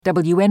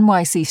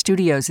WNYC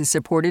Studios is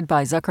supported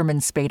by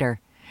Zuckerman Spader.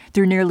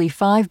 Through nearly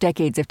 5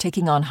 decades of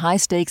taking on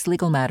high-stakes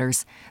legal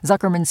matters,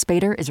 Zuckerman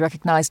Spader is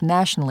recognized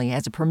nationally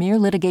as a premier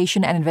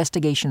litigation and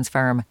investigations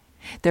firm.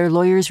 Their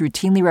lawyers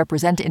routinely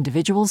represent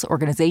individuals,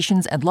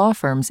 organizations, and law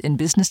firms in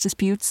business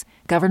disputes,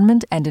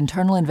 government and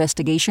internal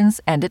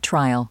investigations, and at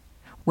trial.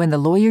 When the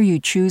lawyer you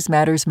choose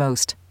matters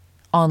most.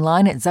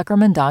 Online at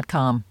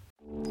Zuckerman.com.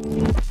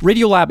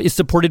 Radiolab is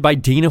supported by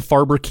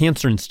Dana-Farber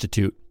Cancer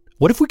Institute.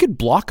 What if we could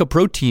block a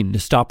protein to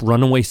stop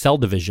runaway cell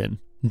division?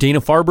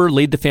 Dana-Farber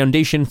laid the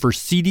foundation for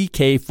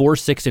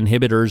CDK4/6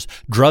 inhibitors,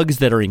 drugs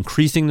that are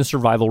increasing the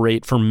survival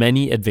rate for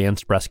many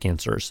advanced breast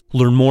cancers.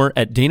 Learn more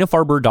at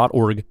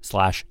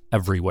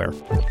danafarber.org/everywhere.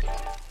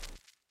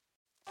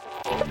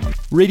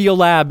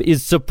 Radiolab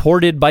is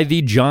supported by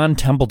the John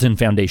Templeton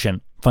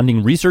Foundation,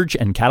 funding research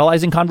and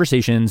catalyzing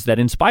conversations that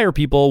inspire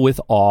people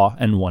with awe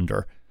and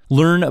wonder.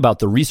 Learn about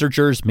the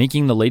researchers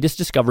making the latest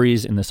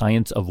discoveries in the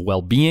science of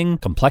well-being,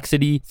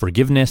 complexity,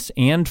 forgiveness,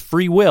 and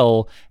free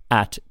will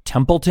at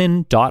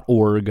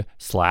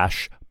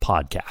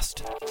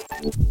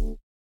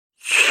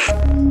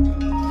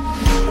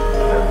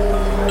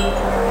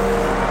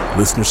templeton.org/podcast.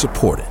 Listener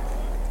supported.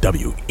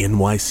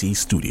 WNYC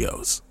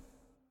Studios.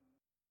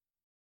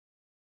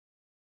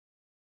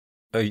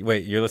 Oh,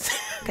 wait, you're listening?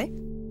 Okay.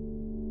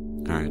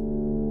 All right.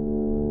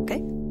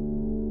 Okay.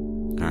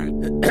 All right.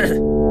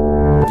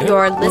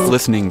 You're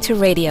listening to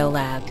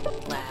Radiolab.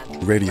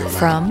 Radio Lab.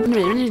 From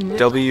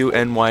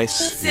WNYC.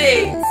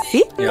 See?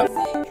 Yeah.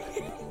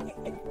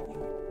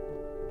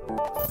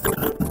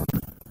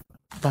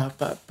 Ba,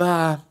 ba,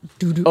 ba.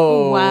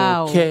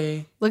 Wow.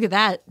 Okay. Look at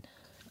that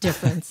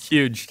difference.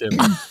 Huge, Tim.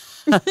 All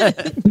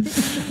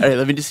right,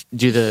 let me just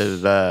do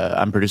the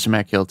I'm producer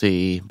Matt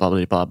Guilty, blah,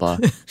 blah, blah, blah.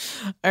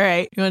 All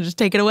right. You want to just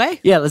take it away?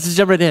 Yeah, let's just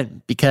jump right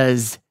in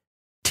because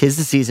 'tis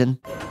the season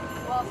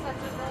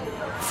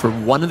for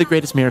one of the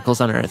greatest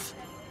miracles on earth.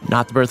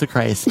 Not the birth of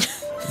Christ,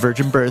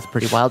 virgin birth,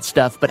 pretty wild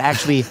stuff, but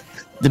actually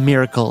the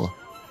miracle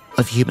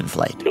of human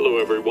flight. Hello,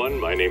 everyone.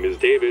 My name is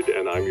David,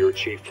 and I'm your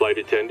chief flight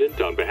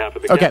attendant on behalf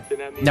of the Okay, captain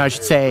and the now I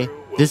should say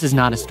this is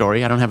not a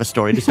story. I don't have a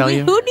story to tell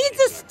you. Who needs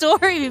a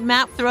story?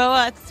 Matt, throw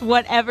us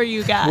whatever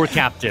you got. We're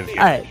captive here.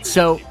 All right,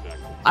 so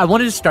I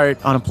wanted to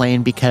start on a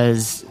plane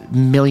because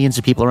millions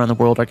of people around the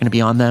world are going to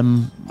be on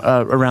them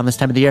around this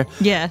time of the year.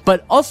 Yeah.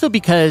 But also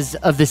because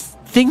of this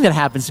thing that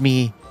happens to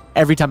me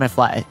every time I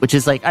fly, which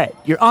is like, all right,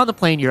 you're on the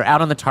plane, you're out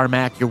on the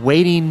tarmac, you're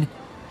waiting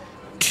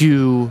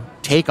to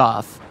take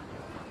off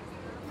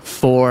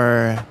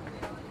for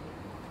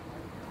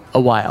a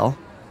while,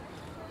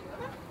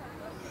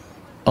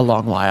 a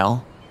long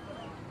while,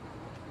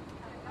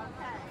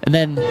 and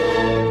then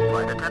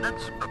Flight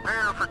attendants,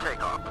 prepare for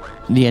takeoff,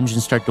 please. the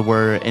engines start to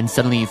whir, and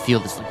suddenly you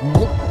feel this like,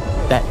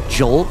 that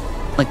jolt,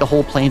 like the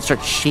whole plane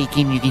starts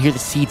shaking. You can hear the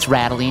seats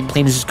rattling. The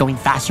plane is just going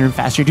faster and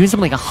faster. You're doing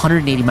something like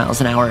 180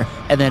 miles an hour,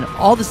 and then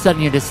all of a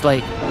sudden you're just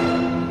like,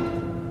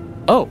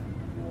 oh,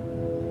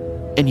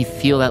 and you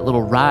feel that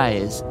little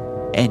rise,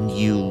 and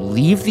you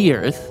leave the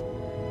earth,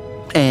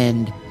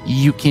 and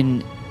you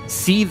can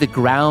see the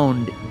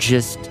ground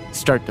just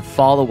start to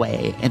fall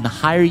away. And the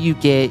higher you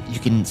get, you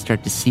can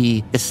start to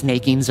see the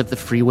snakings of the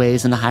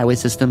freeways and the highway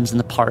systems and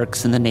the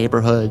parks and the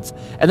neighborhoods.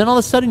 And then all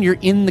of a sudden you're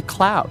in the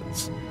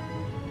clouds.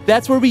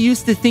 That's where we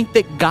used to think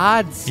that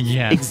gods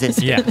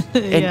existed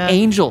and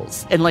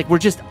angels, and like we're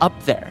just up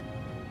there.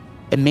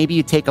 And maybe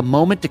you take a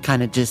moment to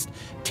kind of just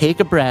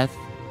take a breath,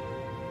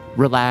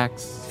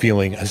 relax.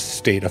 Feeling a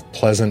state of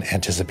pleasant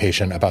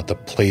anticipation about the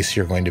place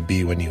you're going to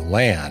be when you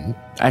land.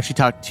 I actually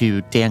talked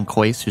to Dan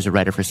Kois, who's a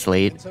writer for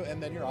Slate,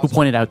 who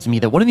pointed out to me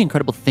that one of the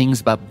incredible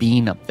things about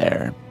being up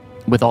there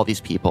with all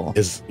these people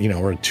is, you know,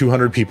 we're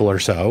 200 people or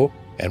so,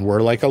 and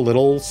we're like a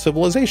little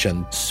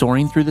civilization.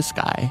 Soaring through the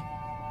sky,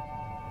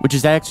 which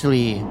is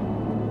actually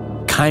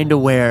kind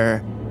of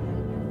where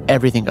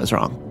everything goes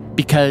wrong.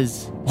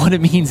 Because what it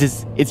means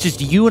is it's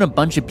just you and a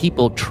bunch of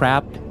people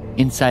trapped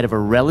inside of a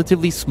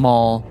relatively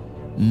small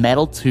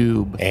metal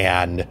tube.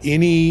 And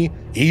any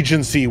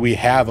agency we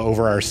have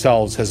over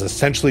ourselves has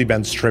essentially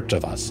been stripped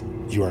of us.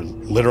 You are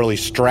literally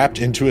strapped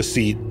into a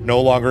seat, no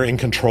longer in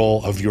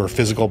control of your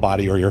physical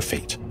body or your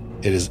fate.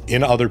 It is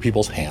in other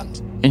people's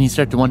hands. And you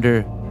start to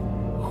wonder,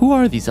 who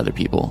are these other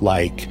people?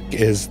 Like,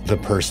 is the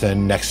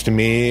person next to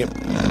me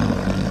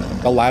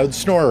a loud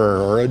snorer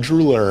or a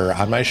drooler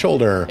on my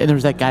shoulder? And there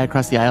was that guy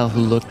across the aisle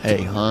who looked,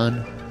 hey,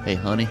 hon. Hey,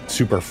 honey.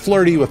 Super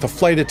flirty with the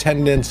flight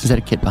attendants. Is that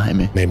a kid behind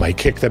me? They might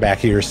kick the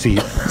back of your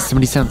seat.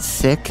 Somebody sounds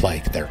sick.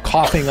 Like they're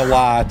coughing a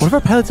lot. What if our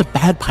pilot's a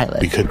bad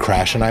pilot? We could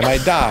crash and I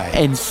might die.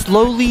 And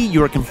slowly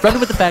you are confronted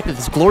with the fact that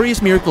this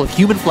glorious miracle of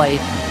human flight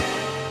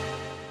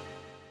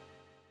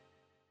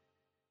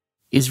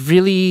is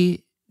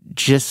really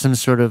just some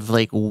sort of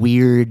like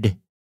weird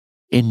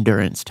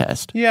endurance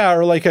test. Yeah,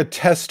 or like a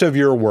test of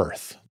your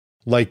worth.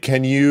 Like,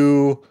 can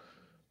you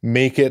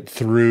make it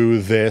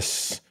through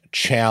this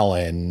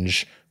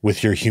challenge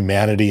with your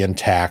humanity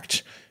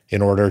intact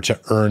in order to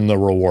earn the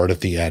reward at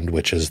the end,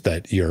 which is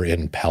that you're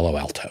in Palo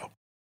Alto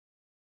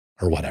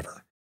or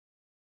whatever.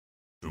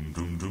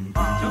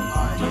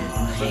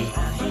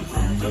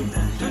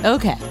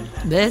 Okay,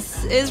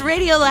 this is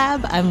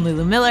Radiolab. I'm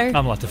Lulu Miller.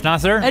 I'm Latif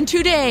Nasser. And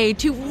today,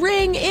 to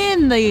ring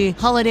in the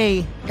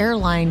holiday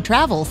airline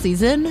travel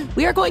season,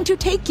 we are going to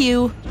take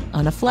you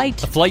on a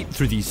flight. A flight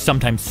through the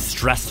sometimes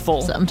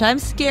stressful,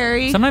 Sometimes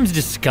scary. sometimes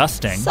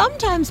disgusting,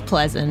 Sometimes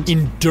pleasant.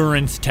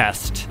 endurance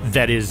test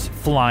that is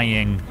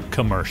flying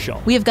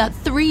commercial. We have got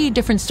 3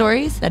 different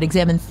stories that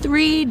examine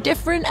 3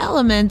 different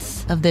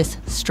elements of this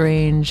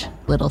strange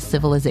little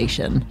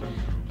civilization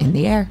in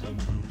the air.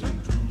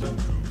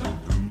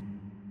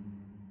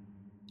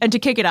 And to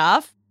kick it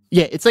off,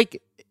 Yeah, it's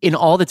like in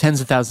all the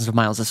tens of thousands of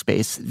miles of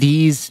space,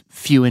 these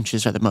few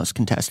inches are the most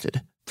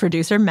contested.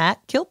 producer Matt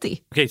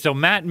Kilty. Okay, so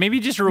Matt,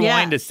 maybe just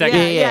rewind Yeah, a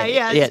second.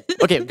 Yeah.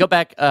 Okay, go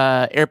back.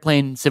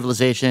 Airplane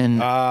Civilization.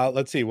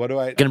 Let's see. What do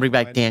I? Gonna bring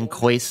back Dan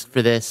Coyce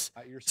for this.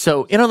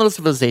 So in our little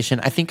civilization,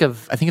 I think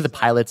of the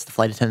pilots, the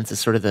flight attendants as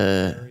sort of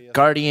the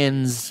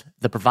guardians,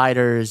 the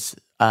providers,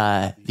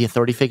 the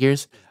authority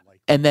figures,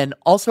 and then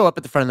also up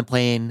at the front of the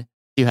plane,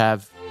 you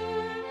have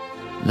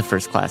the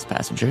first class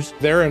passengers.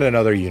 They're in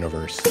another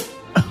universe.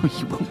 Oh,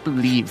 you won't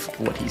believe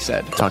what he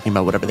said. Talking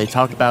about whatever they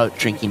talked about,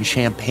 drinking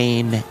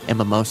champagne and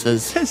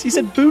mimosas. He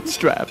said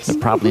bootstraps. They're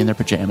probably in their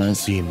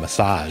pajamas. Being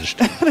massaged.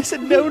 And I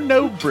said,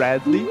 no,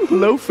 Bradley.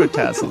 Loafer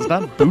tassels,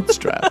 not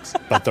bootstraps.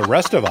 But the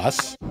rest of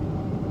us,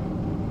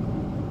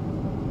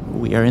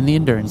 We are in the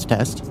endurance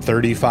test,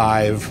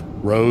 35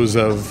 rows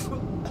of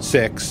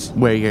 6.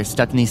 where you're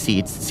stuck in these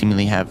seats that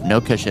seemingly have no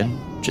cushion,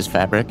 just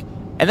fabric.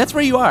 And that's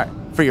where you are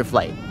for your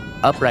flight.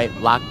 Upright,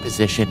 locked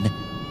position,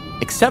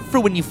 except for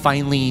when you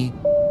finally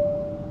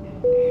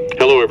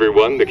Hello,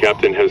 everyone. The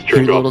captain has hear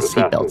turned the off little the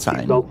seatbelt fasten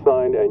sign. seatbelt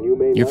sign, and you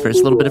may Your now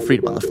first little bit of board.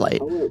 freedom on the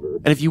flight.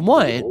 And if you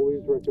want,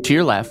 to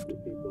your left,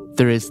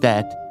 there is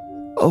that,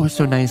 oh,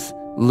 so nice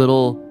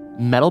little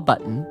metal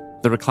button,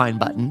 the recline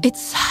button. It's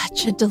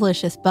such a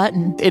delicious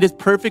button. It is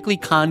perfectly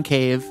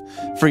concave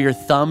for your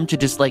thumb to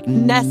just like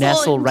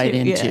nestle right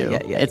into.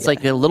 It's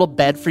like a little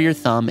bed for your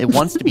thumb. It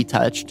wants to be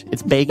touched.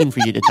 It's begging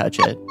for you to touch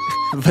it.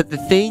 But the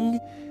thing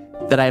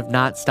that I have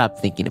not stopped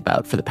thinking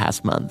about for the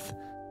past month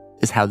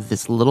is how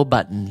this little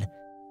button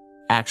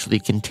actually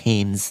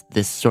contains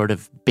this sort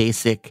of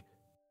basic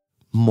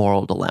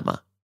moral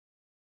dilemma,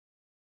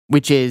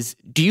 which is,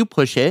 do you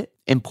push it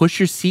and push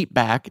your seat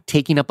back,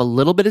 taking up a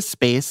little bit of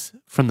space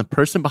from the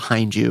person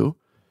behind you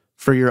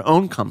for your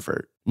own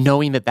comfort,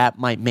 knowing that that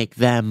might make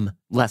them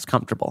less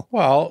comfortable?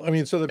 Well, I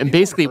mean, so the And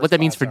basically what that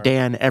means for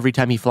Dan every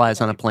time he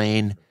flies on a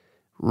plane,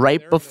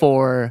 right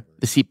before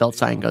the seatbelt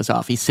sign goes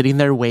off, he's sitting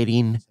there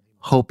waiting,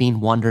 hoping,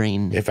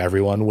 wondering if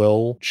everyone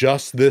will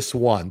just this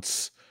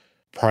once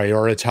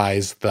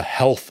prioritize the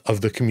health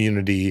of the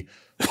community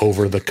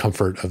over the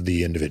comfort of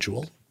the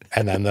individual.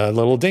 And then the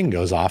little ding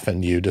goes off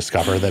and you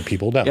discover that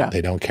people don't. Yeah.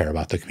 They don't care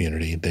about the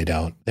community.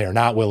 They're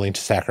not willing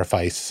to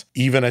sacrifice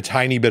even a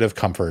tiny bit of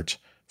comfort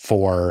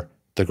for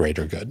the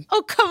greater good.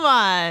 Oh, come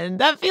on.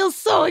 That feels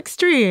so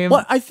extreme.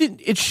 Well, I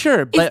think it's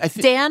sure, but I Is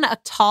think Dan a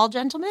tall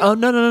gentleman? Oh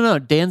no.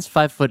 Dan's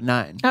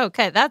 5'9".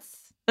 Okay,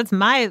 that's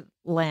my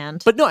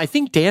land. But no, I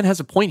think Dan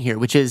has a point here,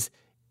 which is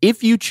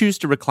if you choose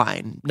to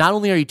recline, not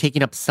only are you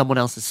taking up someone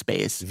else's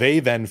space, They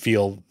then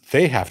feel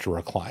they have to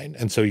recline.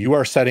 And so you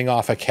are setting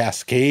off a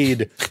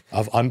cascade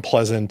of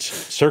unpleasant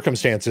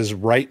circumstances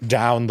right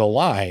down the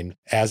line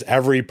as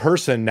every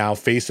person now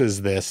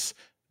faces this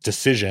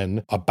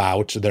decision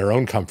about their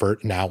own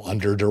comfort now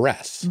under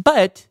duress.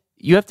 but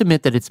you have to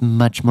admit that it's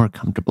much more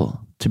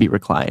comfortable to be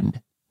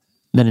reclined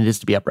than it is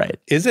to be upright.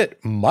 Is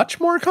it much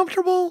more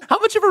comfortable? How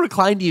much of a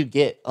recline do you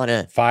get on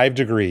a 5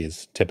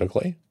 degrees,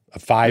 typically. A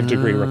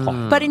 5-degree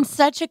recline. But in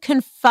such a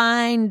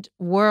confined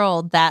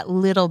world, that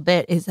little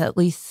bit is at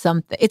least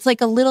something. It's like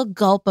a little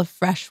gulp of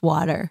fresh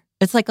water.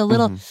 It's like a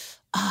little,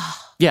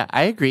 Yeah,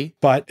 I agree.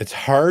 But it's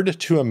hard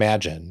to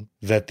imagine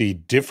that the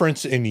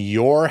difference in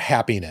your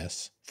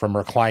happiness from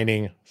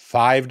reclining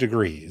 5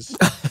 degrees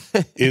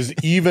is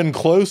even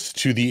close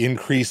to the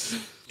increase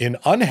in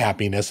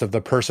unhappiness of the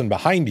person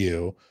behind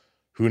you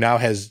who now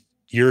has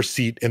your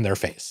seat in their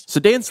face. So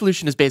Dan's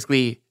solution is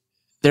basically,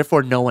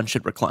 therefore, no one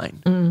should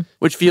recline,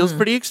 which feels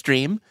pretty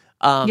extreme.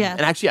 Yeah.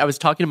 And actually, I was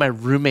talking to my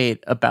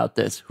roommate about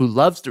this, who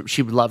loves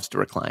to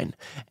recline.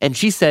 And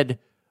she said,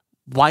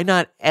 why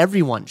not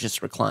everyone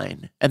just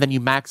recline? And then you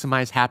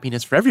maximize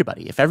happiness for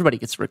everybody if everybody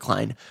gets to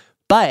recline.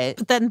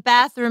 But then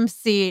bathroom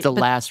seat. the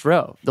last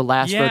row doesn't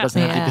have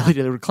the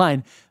ability to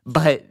recline.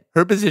 But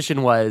her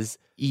position was,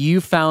 you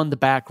found the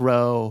back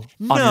row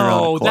on your own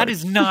No, accord. that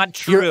is not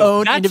true. Your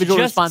own That's individual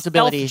just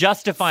responsibility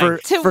self-justifying.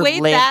 to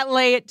wait that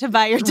late to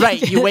buy your ticket.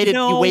 Right, you waited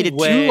No too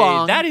way.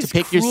 long That to is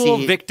pick your cruel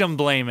seat. victim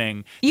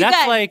blaming. You That's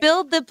guys like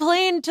build the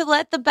plane to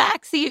let the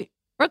back seat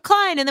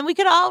recline, and then we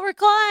could all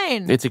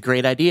recline. It's a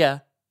great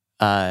idea,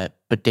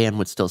 but Dan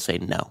would still say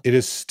no. It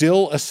is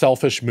still a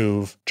selfish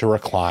move to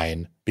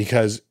recline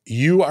because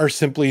you are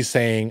simply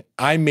saying,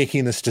 I'm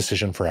making this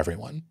decision for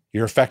everyone.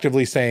 You're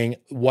effectively saying,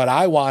 what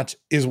I want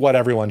is what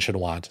everyone should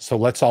want. So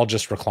let's all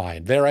just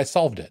recline. There, I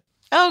solved it.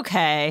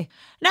 Okay.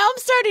 Now I'm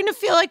starting to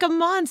feel like a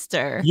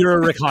monster.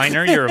 You're a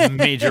recliner. You're a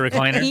major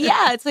recliner.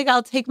 Yeah, it's like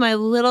I'll take my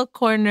little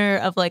corner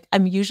of like,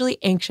 I'm usually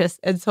anxious.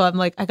 And so I'm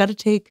like, I got to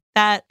take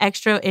that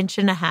extra 1.5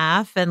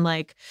 inches and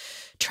like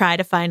try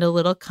to find a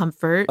little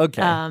comfort.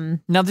 Okay.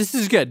 Now this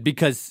is good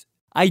because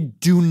I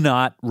do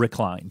not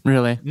recline.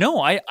 Really?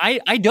 No, I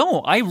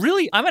don't.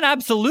 I'm an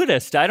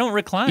absolutist. I don't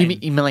recline. You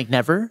mean like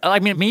never? I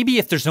mean, maybe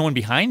if there's no one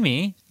behind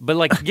me, but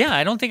like, yeah,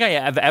 I don't think I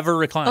have ever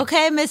reclined.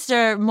 Okay,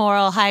 Mr.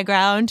 Moral High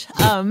Ground.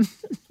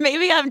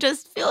 Maybe I'm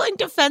just feeling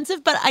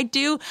defensive, but I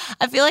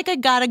feel like I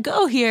gotta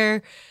go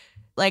here.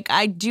 Like,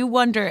 I do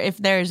wonder if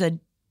there's a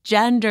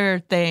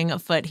gender thing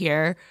afoot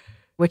here,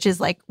 which is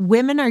like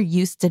women are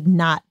used to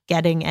not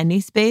getting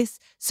any space.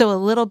 So a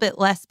little bit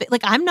less space.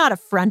 Like, I'm not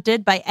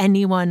affronted by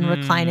anyone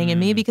reclining in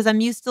me because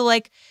I'm used to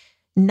like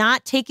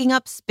not taking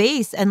up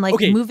space and like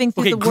moving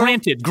through the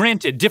world.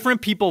 Granted,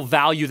 different people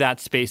value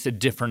that space a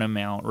different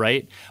amount,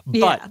 right?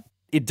 But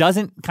it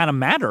doesn't kind of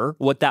matter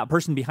what that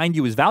person behind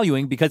you is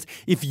valuing because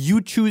if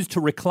you choose to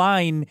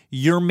recline,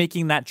 you're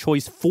making that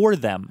choice for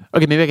them.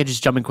 Okay, maybe I could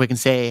just jump in quick and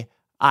say,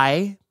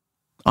 I,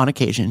 on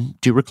occasion,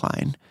 do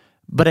recline.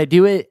 But I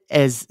do it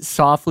as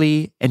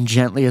softly and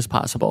gently as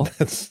possible.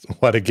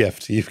 What a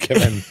gift you've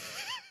given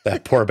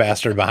that poor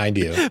bastard behind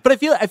you. But I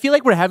feel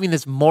like we're having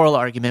this moral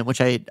argument, which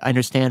I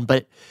understand.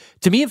 But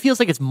to me, it feels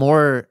like it's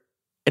more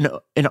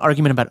an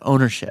argument about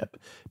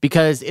ownership.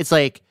 Because it's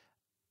like,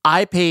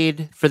 I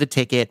paid for the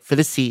ticket, for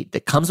the seat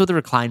that comes with a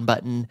recline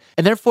button.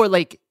 And therefore,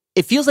 like,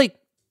 it feels like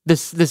the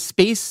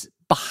space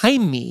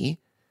behind me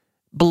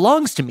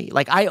belongs to me.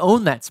 Like, I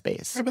own that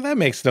space. Right, but that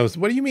makes no sense.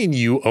 What do you mean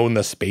you own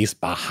the space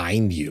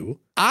behind you?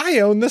 I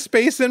own the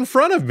space in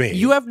front of me.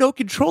 You have no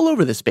control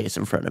over the space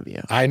in front of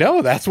you. I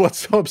know. That's what's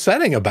so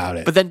upsetting about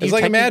it. But then it's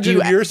like,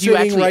 imagine you're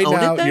sitting right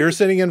now, you're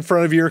sitting in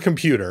front of your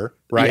computer,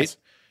 right? Yes.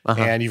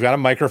 Uh-huh. And you've got a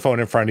microphone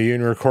in front of you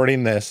and you're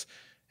recording this.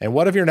 And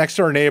what if your next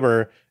door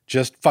neighbor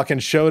just fucking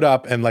showed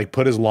up and like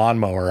put his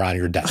lawnmower on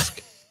your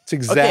desk? It's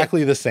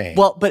exactly the same.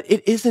 Well, but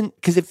it isn't,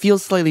 because it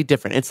feels slightly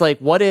different. It's like,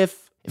 what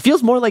if, it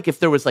feels more like if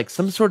there was like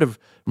some sort of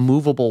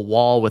movable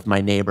wall with my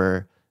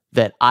neighbor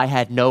that I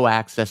had no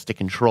access to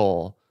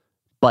control,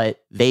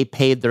 but they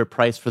paid their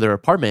price for their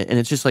apartment. And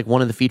it's just like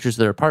one of the features of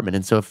their apartment.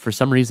 And so if for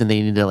some reason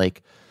they need to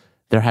like,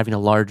 they're having a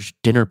large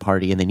dinner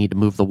party and they need to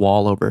move the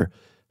wall over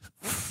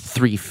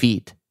 3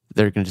 feet,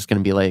 they're just going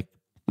to be like,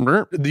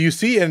 do you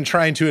see in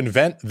trying to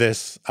invent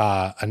this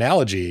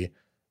analogy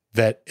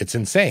that it's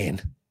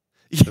insane?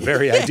 The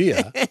very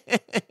idea.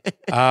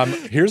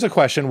 Here's a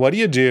question. What do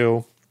you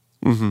do?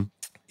 Mm-hmm.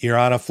 You're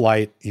on a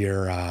flight.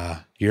 You're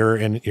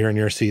in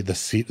your seat.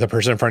 The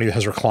person in front of you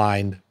has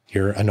reclined.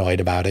 You're annoyed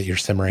about it. You're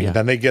simmering. Yeah.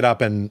 Then they get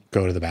up and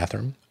go to the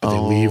bathroom. But they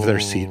leave their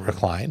seat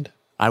reclined.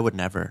 I would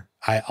never.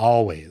 I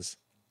always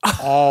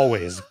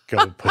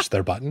go push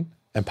their button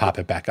and pop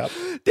it back up.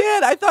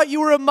 Dan, I thought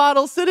you were a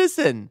model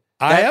citizen.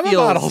 I am a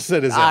model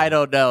citizen. I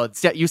don't know.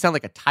 You sound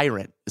like a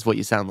tyrant is what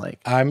you sound like.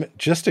 I'm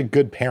just a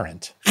good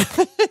parent.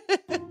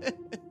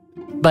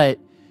 But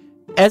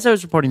as I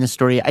was reporting this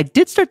story, I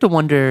did start to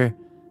wonder,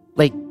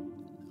 like,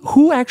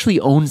 who actually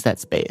owns that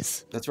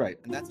space? That's right.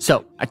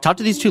 So I talked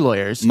to these two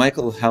lawyers.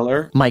 Michael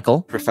Heller,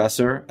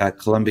 professor at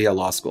Columbia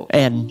Law School.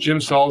 And Jim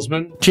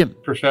Salzman, Jim,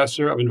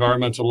 professor of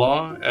environmental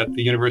law at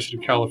the University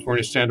of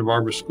California Santa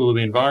Barbara School of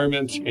the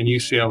Environment and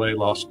UCLA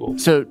Law School.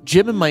 So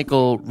Jim and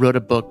Michael wrote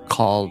a book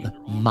called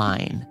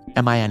Mine,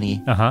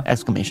 M-I-N-E,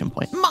 exclamation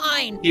point.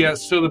 Mine! Yeah,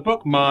 so the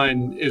book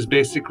Mine is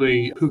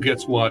basically who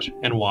gets what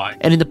and why.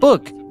 And in the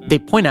book, they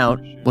point out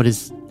what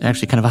is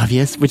actually kind of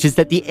obvious, which is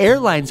that the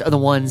airlines are the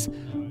ones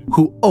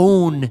who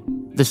own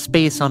the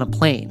space on a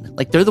plane.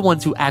 Like, they're the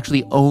ones who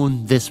actually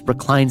own this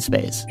recline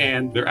space.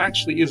 And there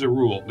actually is a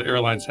rule the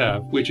airlines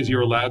have, which is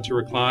you're allowed to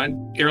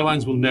recline.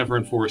 Airlines will never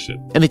enforce it.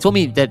 And they told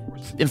me that,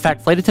 in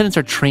fact, flight attendants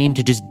are trained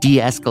to just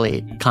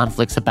de-escalate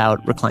conflicts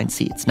about reclined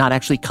seats, not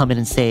actually come in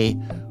and say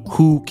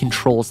who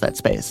controls that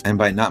space. And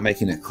by not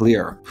making it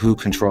clear who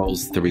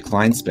controls the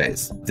recline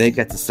space, they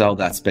get to sell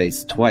that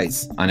space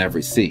twice on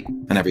every seat,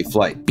 on every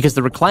flight. Because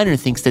the recliner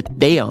thinks that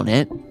they own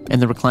it,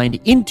 and the reclined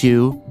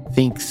into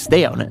thinks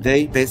they own it.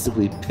 They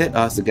basically pit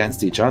us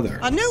against each other.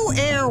 A new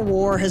air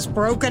war has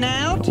broken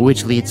out.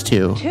 Which leads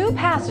to 2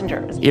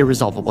 passengers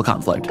irresolvable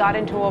conflict. got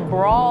into a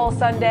brawl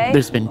Sunday.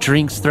 There's been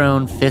drinks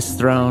thrown, fists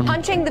thrown.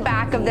 Punching the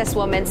back of this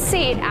woman's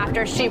seat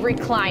after she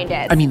reclined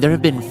it. I mean, there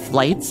have been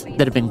flights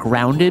that have been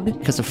grounded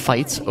because of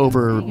fights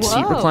over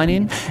seat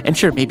reclining. And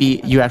sure,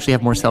 maybe you actually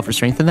have more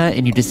self-restraint than that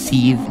and you just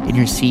seethe in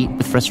your seat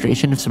with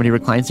frustration if somebody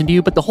reclines into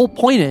you. But the whole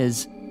point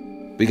is,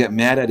 we get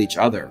mad at each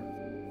other.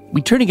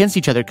 We turn against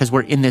each other because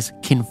we're in this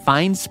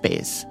confined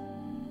space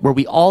where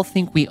we all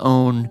think we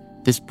own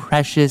this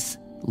precious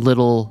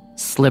little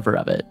sliver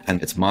of it.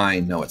 And it's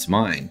mine, no, it's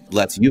mine.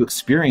 Lets you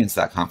experience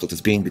that conflict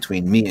as being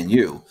between me and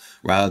you,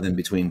 rather than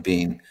between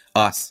being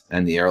us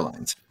and the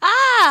airlines.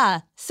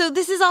 So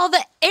this is all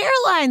the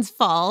airlines'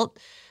 fault.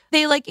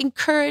 They like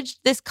encouraged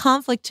this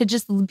conflict to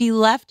just be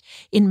left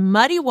in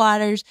muddy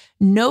waters,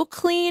 no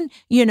clean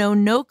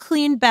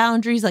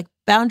boundaries, like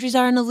boundaries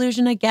are an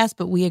illusion, I guess,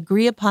 but we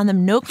agree upon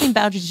them. No clean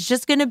boundaries. It's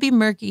just going to be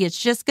murky. It's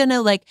just going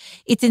to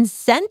it's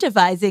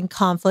incentivizing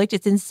conflict.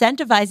 It's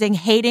incentivizing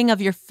hating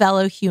of your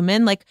fellow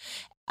human.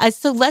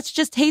 So let's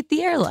just hate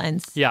the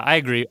airlines. Yeah, I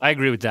agree. I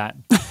agree with that.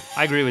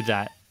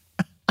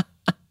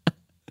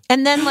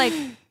 And then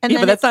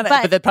but that's not.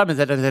 But the problem is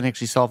that doesn't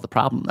actually solve the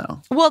problem,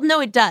 though. Well, no,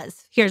 it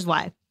does. Here's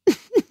why.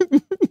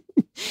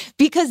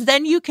 Because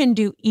then you can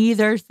do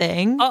either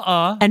thing.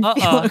 And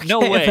feel okay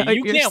no way. about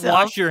You yourself. can't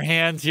wash your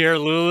hands here,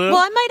 Lulu. Well,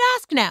 I might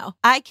ask now.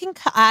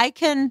 I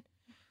can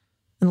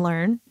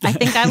learn. I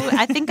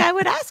think I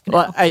would ask now.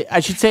 Well, I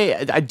should say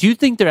I do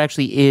think there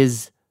actually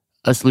is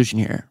a solution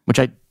here, which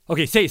I.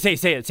 Okay, say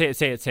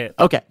it.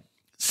 Okay,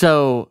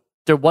 so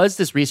there was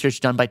this research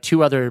done by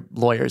two other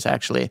lawyers,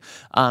 actually,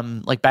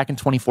 back in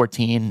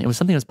 2014. It was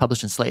something that was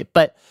published in Slate.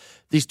 But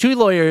these two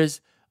lawyers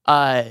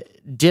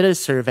did a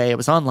survey. It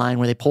was online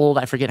where they polled,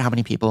 I forget how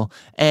many people,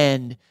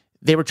 and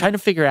they were trying to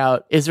figure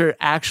out, is there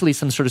actually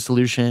some sort of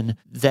solution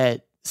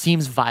that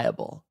seems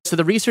viable? So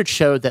the research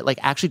showed that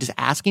actually just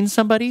asking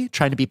somebody,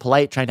 trying to be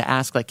polite, trying to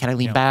ask can I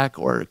lean back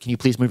or can you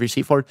please move your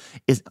seat forward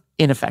is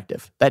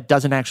ineffective. That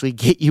doesn't actually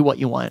get you what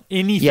you want.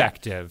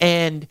 Ineffective. Yeah.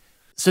 And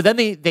so then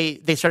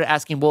they started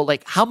asking, well,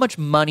 how much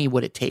money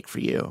would it take for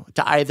you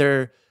to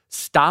either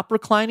stop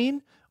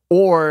reclining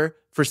or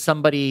for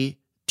somebody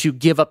to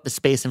give up the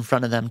space in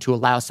front of them to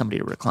allow somebody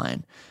to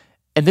recline?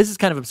 And this is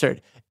kind of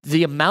absurd.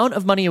 The amount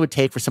of money it would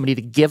take for somebody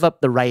to give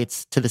up the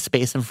rights to the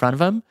space in front of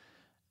them,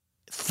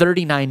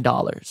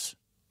 $39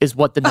 is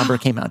what the number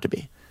came out to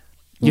be.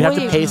 You'd have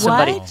to pay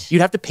somebody. What?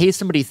 You'd have to pay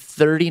somebody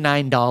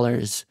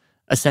 $39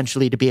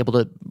 essentially to be able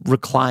to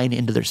recline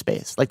into their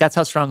space. That's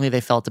how strongly they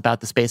felt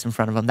about the space in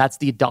front of them. That's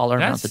the dollar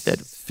amount that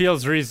did.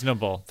 Feels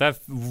reasonable. That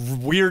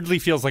weirdly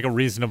feels like a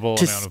reasonable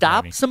To amount of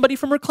stop money. somebody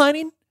from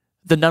reclining,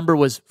 the number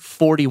was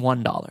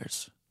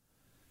 $41.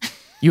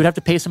 You would have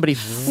to pay somebody.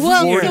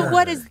 Well, so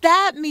what does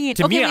that mean?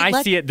 To me,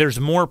 I see it. There's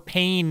more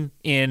pain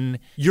in.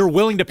 You're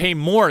willing to pay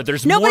more.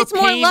 There's more but it's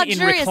more pain in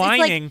luxurious.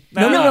 reclining.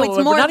 No, it's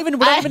more. We're not even.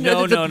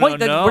 The point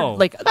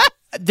that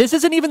this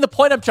isn't even the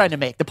point I'm trying to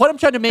make. The point I'm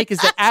trying to make is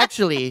that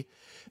actually,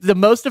 the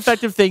most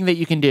effective thing that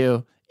you can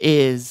do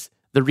is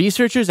the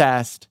researchers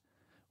asked,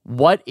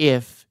 what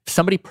if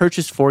somebody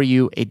purchased for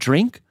you a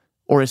drink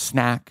or a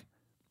snack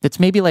that's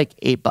maybe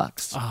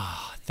 $8?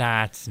 Oh,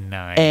 that's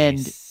nice. And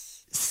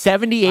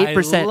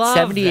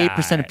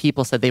 78% of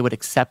people said they would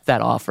accept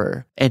that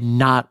offer and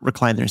not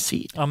recline their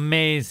seat.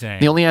 Amazing.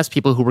 They only asked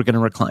people who were going to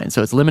recline.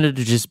 So it's limited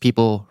to just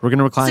people who are going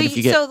to recline.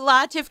 So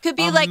Latif could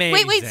be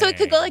wait. So it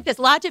could go like this.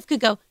 Latif could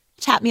go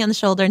tap me on the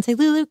shoulder and say,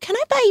 Lulu, can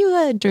I buy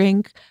you a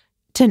drink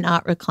to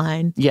not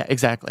recline? Yeah,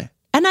 exactly.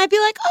 And I'd be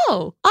like,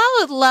 oh, I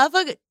would love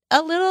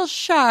a little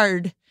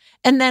shard.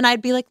 And then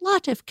I'd be like,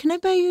 Latif, can I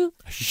buy you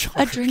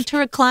a drink to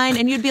recline?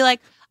 And you'd be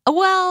like,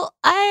 well,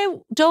 I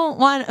don't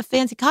want a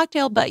fancy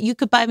cocktail, but you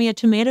could buy me a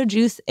tomato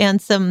juice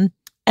and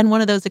one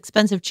of those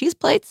expensive cheese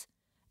plates.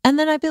 And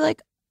then I'd be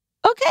like,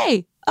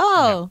 okay.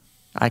 Oh.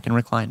 Yeah, I can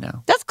recline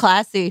now. That's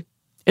classy.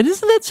 And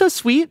isn't that so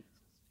sweet?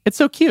 It's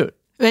so cute.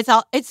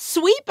 It's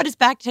sweet, but it's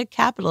back to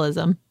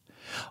capitalism.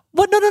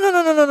 What?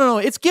 No.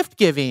 It's gift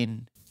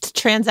giving. It's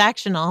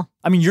transactional.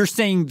 I mean, you're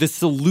saying the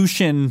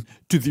solution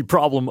to the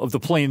problem of the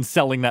planes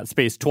selling that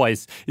space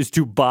twice is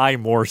to buy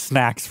more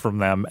snacks from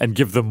them and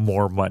give them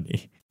more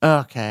money.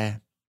 Okay.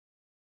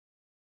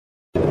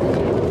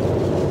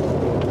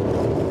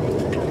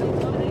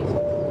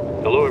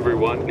 Hello,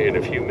 everyone. In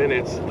a few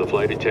minutes, the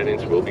flight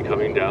attendants will be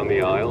coming down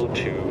the aisle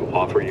to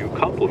offer you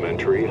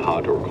complimentary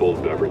hot or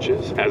cold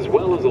beverages, as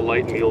well as a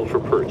light meal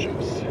for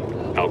purchase.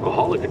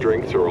 Alcoholic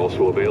drinks are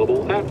also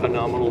available at a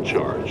nominal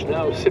charge.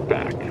 Now sit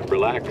back,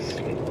 relax,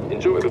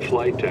 enjoy the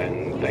flight,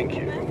 and thank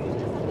you.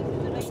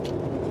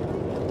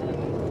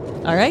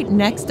 All right,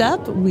 next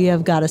up, we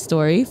have got a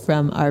story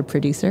from our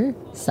producer,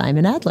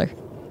 Simon Adler.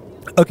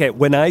 Okay,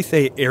 when I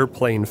say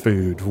airplane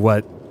food,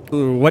 what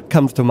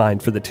comes to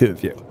mind for the two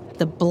of you?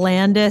 The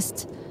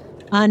blandest,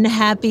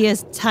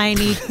 unhappiest,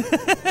 tiny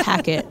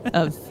packet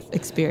of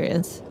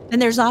experience.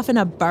 And there's often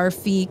a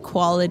barfy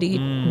quality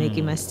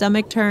making my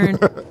stomach turn.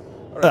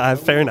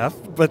 Fair enough.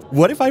 But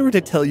what if I were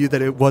to tell you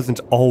that it wasn't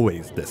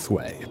always this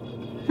way?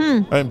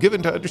 I am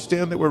given to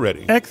understand that we're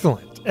ready.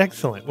 Excellent.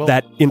 Well,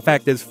 that, in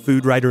fact, as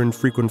food writer and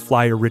frequent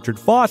flyer Richard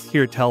Foss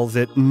here tells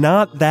it,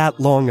 not that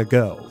long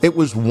ago. It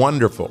was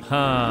wonderful.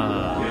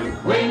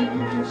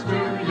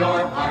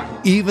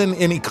 Even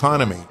in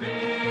economy.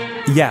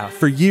 Yeah,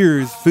 for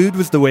years, food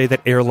was the way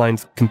that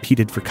airlines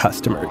competed for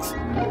customers.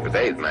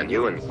 Today's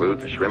menu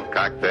includes a shrimp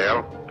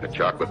cocktail, a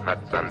chocolate hot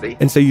sundae.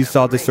 And so you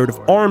saw this sort of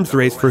arms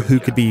race for who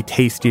could be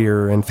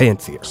tastier and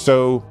fancier.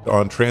 So,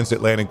 on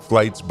transatlantic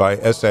flights by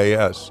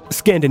SAS.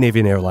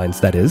 Scandinavian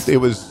Airlines, that is. It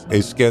was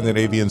a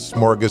Scandinavian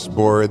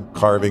smorgasbord,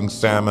 carving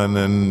salmon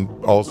and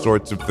all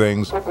sorts of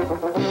things.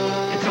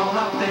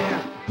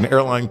 An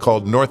airline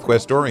called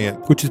Northwest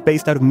Orient, which is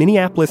based out of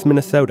Minneapolis,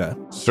 Minnesota,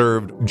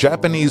 served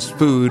Japanese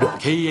food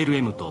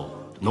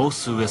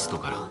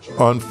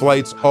on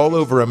flights all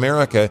over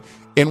America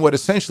in what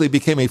essentially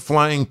became a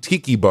flying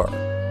tiki bar.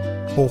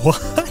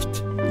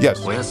 What? Yes.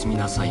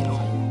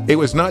 It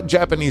was not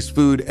Japanese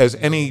food as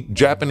any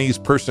Japanese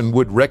person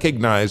would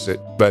recognize it,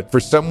 but for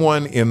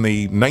someone in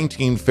the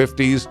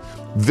 1950s,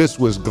 this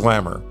was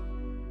glamour.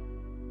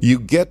 You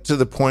get to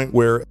the point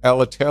where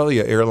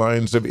Alitalia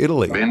Airlines of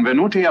Italy,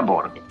 Benvenuti a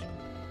bordo.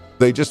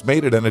 They just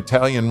made it an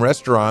Italian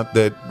restaurant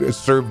that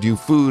served you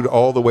food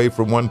all the way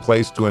from one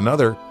place to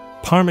another.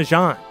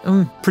 Parmesan,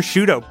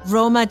 prosciutto,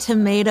 Roma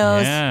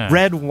tomatoes,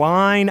 red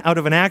wine out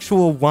of an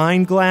actual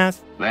wine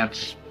glass.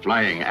 That's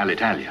flying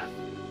Alitalia.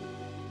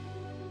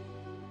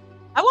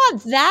 I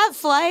want that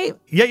flight.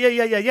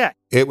 Yeah.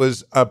 It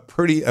was a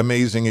pretty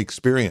amazing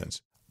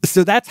experience.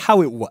 So that's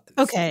how it was.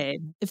 Okay.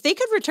 If they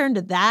could return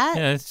to that.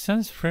 Yeah, it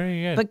sounds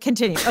pretty good. But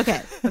continue.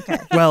 Okay.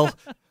 Well,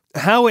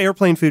 how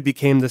airplane food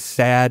became the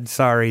sad,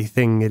 sorry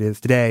thing it is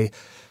today,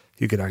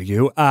 you could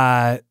argue,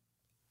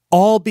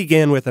 all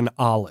began with an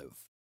olive.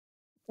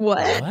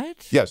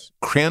 What? Yes,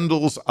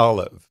 Crandall's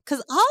olive.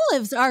 Because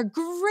olives are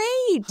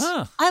great.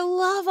 Huh. I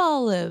love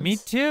olives. Me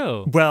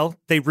too. Well,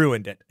 they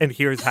ruined it, and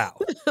here's how.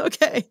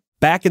 Okay.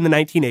 Back in the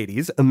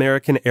 1980s,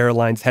 American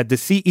Airlines had the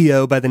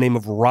CEO by the name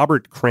of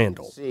Robert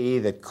Crandall. See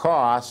that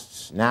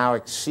costs now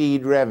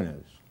exceed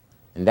revenues.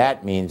 And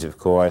that means, of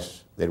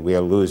course, that we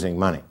are losing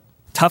money.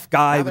 Tough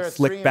guy with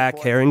slick back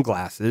hair and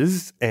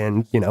glasses,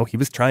 and, he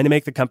was trying to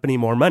make the company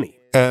more money.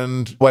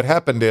 And what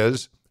happened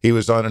is he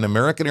was on an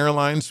American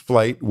Airlines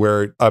flight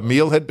where a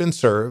meal had been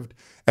served,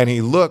 and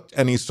he looked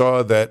and he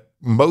saw that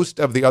most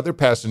of the other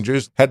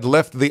passengers had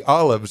left the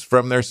olives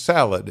from their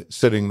salad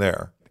sitting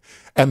there.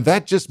 And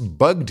that just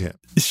bugged him.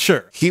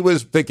 Sure. He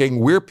was thinking,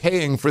 we're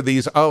paying for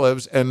these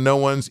olives and no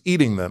one's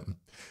eating them.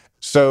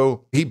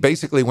 So he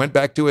basically went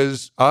back to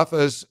his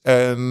office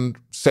and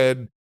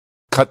said,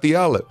 cut the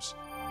olives.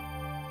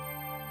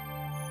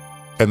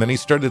 And then he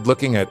started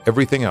looking at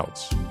everything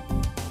else.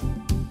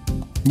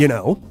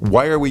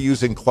 Why are we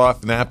using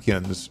cloth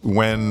napkins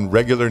when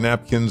regular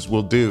napkins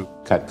will do?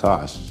 Cut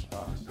costs.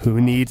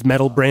 Who needs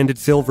metal branded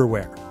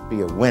silverware?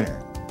 Be a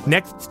winner.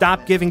 Next,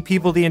 stop giving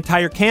people the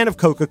entire can of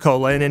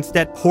Coca-Cola and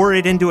instead pour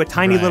it into a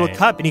tiny little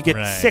cup and you get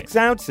 6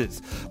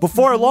 ounces.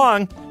 Before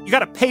long, you got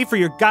to pay for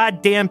your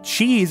goddamn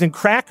cheese and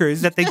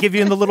crackers that they give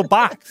you in the little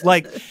box.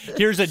 Like,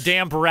 here's a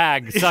damp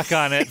rag, suck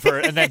on it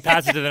and then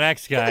pass it to the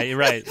next guy. You're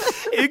right.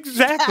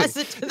 Exactly. Pass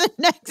it to the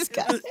next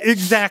guy.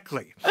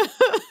 Exactly.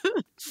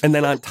 And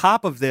then on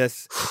top of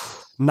this,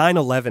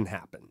 9/11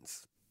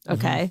 happens.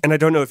 Okay. And I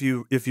don't know if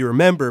you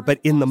remember, but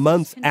in the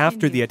months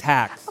after the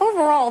attacks,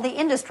 overall, the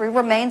industry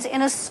remains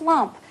in a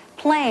slump.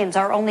 Planes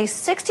are only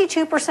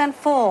 62%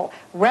 full.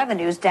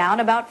 Revenues down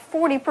about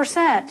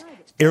 40%.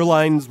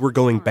 airlines were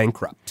going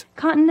bankrupt.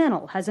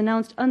 Continental has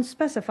announced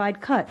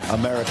unspecified cuts.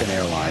 American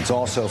Airlines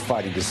also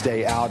fighting to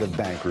stay out of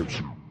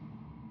bankruptcy.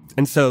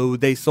 And so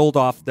they sold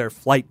off their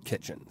flight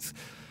kitchens.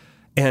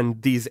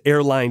 And these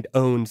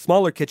airline-owned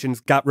smaller kitchens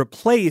got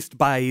replaced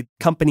by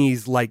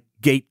companies like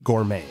Gate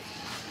Gourmet.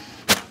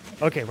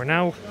 Okay, we're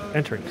now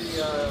entering.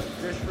 The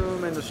dish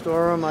room and the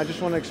storeroom, I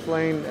just want to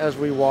explain as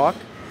we walk.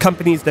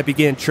 Companies that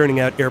began churning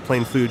out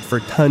airplane food for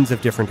tons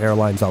of different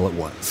airlines all at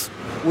once.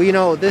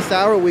 This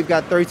hour we've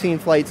got 13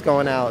 flights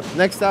going out.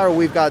 Next hour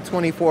we've got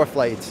 24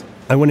 flights.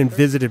 I went and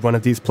visited one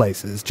of these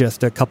places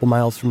just a couple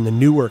miles from the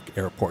Newark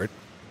airport.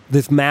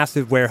 This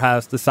massive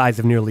warehouse the size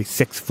of nearly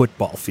 6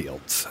 football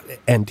fields.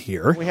 And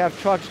here, we have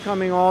trucks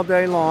coming all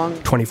day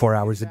long. 24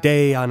 hours a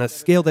day on a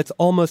scale that's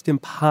almost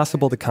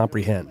impossible to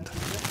comprehend.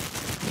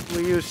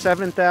 We use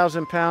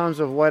 7,000 pounds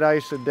of wet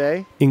ice a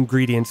day.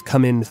 Ingredients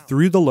come in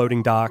through the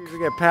loading dock. We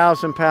get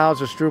pallets and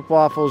pallets of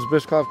stroopwafels,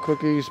 Biscoff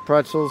cookies,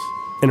 pretzels.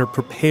 And are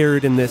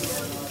prepared in this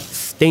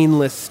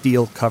stainless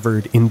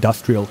steel-covered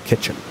industrial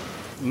kitchen.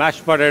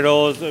 Mashed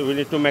potatoes, we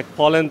need to make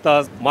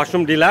polentas,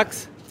 mushroom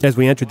deluxe. As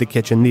we entered the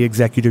kitchen, the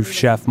executive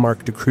chef,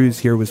 Mark DeCruz,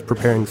 here was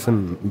preparing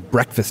some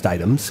breakfast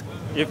items.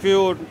 If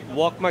you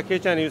walk my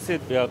kitchen, you see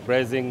we are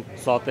braising,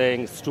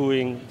 sauteing,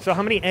 stewing. So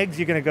how many eggs are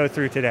you going to go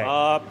through today?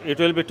 It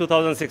will be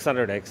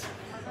 2,600 eggs.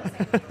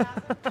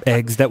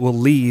 Eggs that will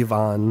leave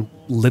on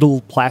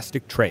little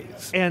plastic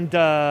trays. And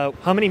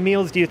how many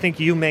meals do you think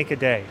you make a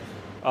day?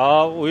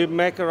 We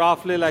make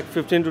roughly like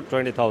 15 to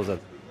 20,000.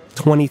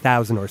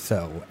 20,000 or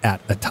so at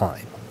a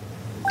time.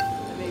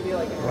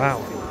 Wow.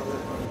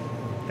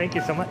 Thank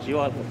you so much. You're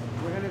welcome.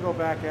 We're going to go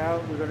back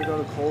out. We're going to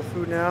go to cold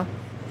food now.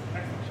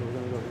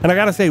 And I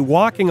got to say,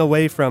 walking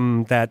away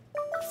from that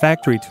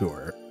factory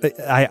tour,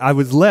 I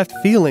was left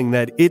feeling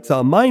that it's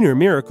a minor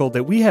miracle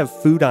that we have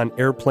food on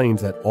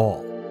airplanes at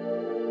all.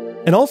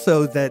 And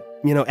also that,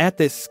 at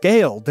this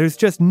scale, there's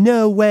just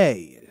no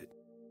way,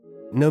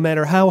 no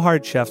matter how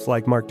hard chefs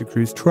like Mark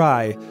DeCruz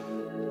try,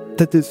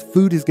 that this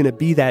food is going to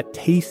be that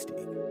tasty.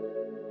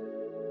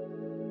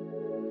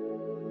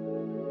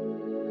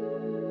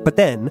 But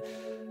then,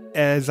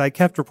 as I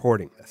kept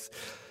reporting this,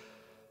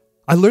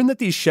 I learned that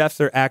these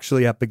chefs are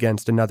actually up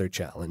against another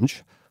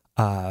challenge,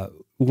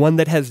 one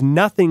that has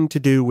nothing to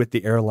do with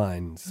the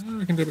airlines.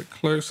 We can do a bit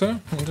closer.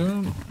 Hold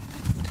on.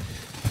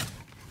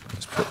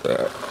 Let's put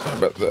that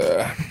about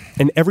there.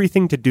 And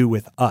everything to do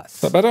with us.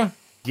 Is that better?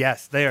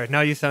 Yes, there.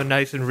 Now you sound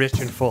nice and rich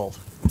and full.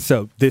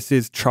 So this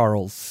is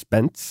Charles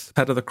Spence,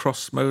 head of the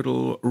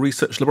Cross-Modal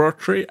Research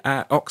Laboratory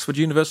at Oxford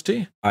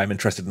University. I'm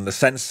interested in the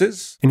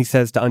senses. And he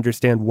says to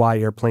understand why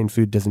airplane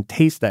food doesn't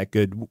taste that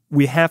good,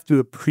 we have to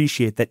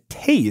appreciate that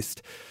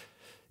taste,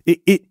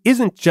 it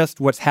isn't just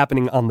what's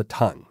happening on the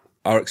tongue.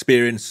 Our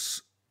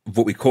experience of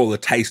what we call the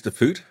taste of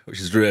food, which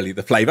is really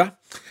the flavour,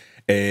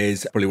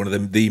 is probably one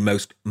of the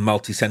most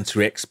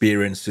multisensory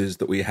experiences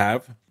that we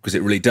have, because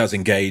it really does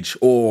engage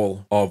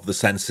all of the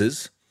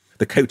senses.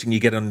 The coating you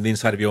get on the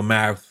inside of your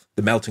mouth,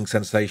 the melting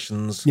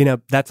sensations. You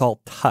know, that's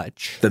all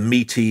touch. The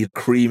meaty,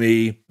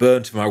 creamy,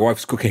 burnt of my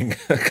wife's cooking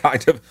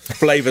kind of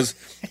flavours,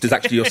 which is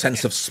actually your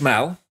sense of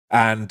smell.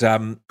 And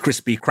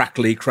crispy,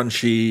 crackly,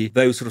 crunchy,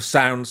 those sort of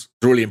sounds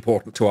are really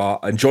important to our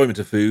enjoyment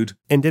of food.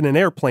 And in an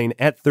airplane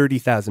at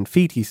 30,000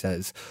 feet, he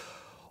says,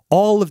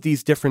 all of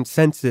these different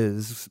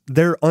senses,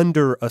 they're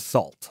under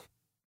assault.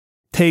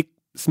 Take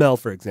smell,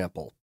 for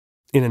example.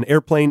 In an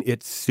airplane,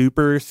 it's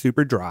super,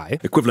 super dry.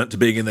 Equivalent to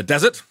being in the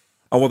desert.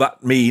 And what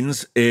that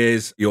means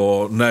is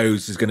your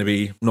nose is going to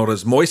be not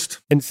as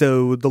moist. And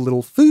so the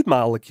little food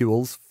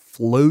molecules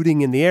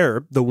floating in the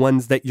air, the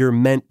ones that you're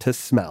meant to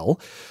smell,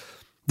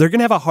 they're going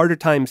to have a harder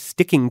time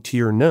sticking to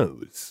your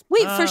nose.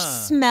 Wait, for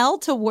smell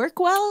to work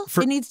well,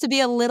 it needs to be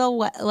a little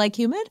like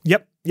humid?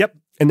 Yep.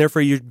 And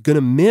therefore, you're going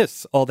to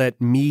miss all that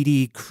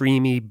meaty,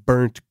 creamy,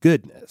 burnt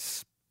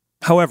goodness.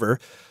 However,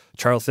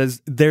 Charles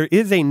says there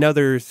is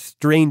another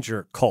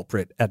stranger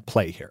culprit at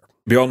play here.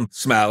 Beyond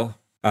smell,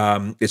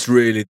 it's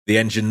really the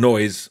engine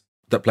noise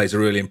that plays a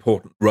really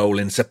important role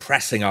in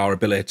suppressing our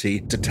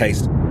ability to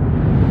taste.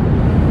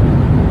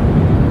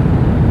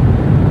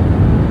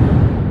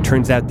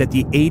 Turns out that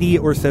the 80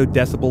 or so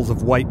decibels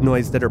of white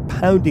noise that are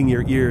pounding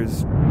your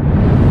ears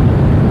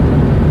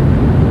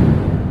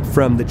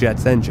from the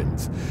jet's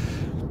engines,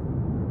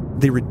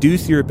 they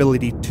reduce your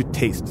ability to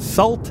taste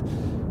salt,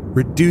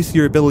 reduce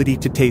your ability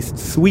to taste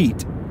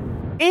sweet,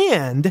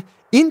 and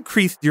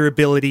increase your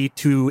ability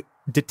to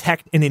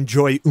detect and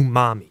enjoy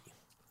umami.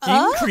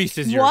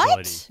 Increases your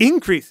ability.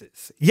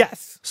 Increases,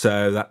 yes.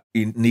 So that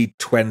you need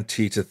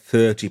 20 to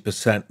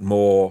 30%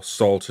 more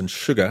salt and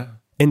sugar.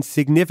 And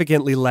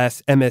significantly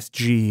less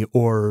MSG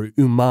or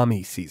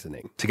umami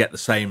seasoning. To get the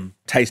same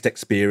taste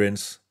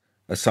experience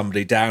as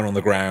somebody down on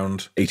the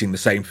ground eating the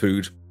same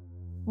food.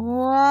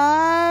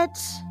 What?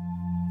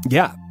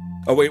 Yeah.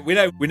 Oh, we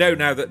know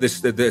now that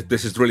this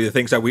is really the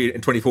thing. So in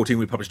 2014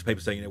 we published a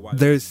paper saying, why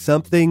there's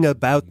something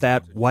about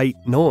that white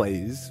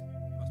noise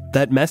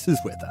that messes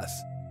with us.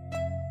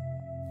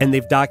 And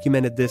they've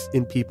documented this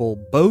in people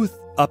both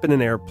up in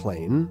an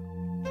airplane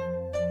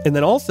and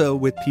then also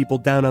with people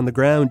down on the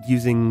ground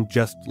using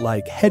just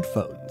like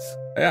headphones.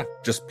 Yeah,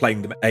 just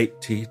playing them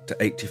 80 to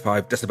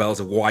 85 decibels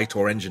of white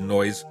or engine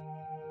noise.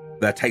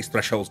 Their taste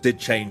thresholds did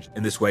change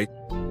in this way.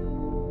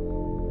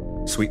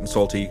 Sweet and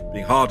salty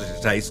being harder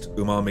to taste,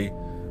 umami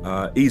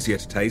easier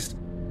to taste.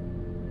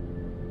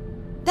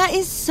 That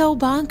is so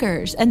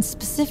bonkers and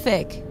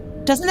specific.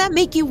 Doesn't that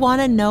make you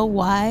want to know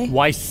why?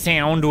 Why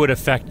sound would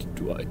affect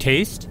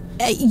taste?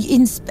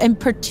 And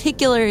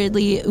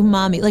particularly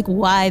umami, like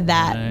why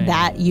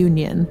that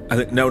union? I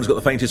think no one's got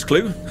the faintest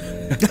clue.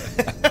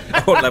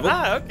 What level?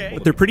 Okay.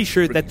 But they're pretty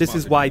sure that this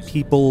is why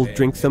people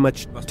drink so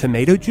much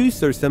tomato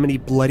juice or so many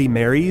Bloody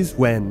Marys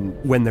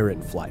when they're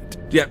in flight.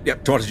 Yeah,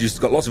 tomato juice has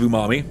got lots of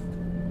umami,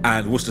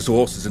 and Worcester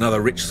sauce is another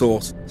rich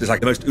sauce. It's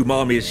like the most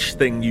umami-ish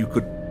thing you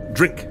could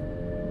drink.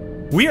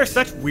 We are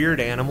such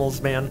weird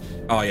animals, man.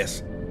 Oh,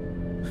 yes.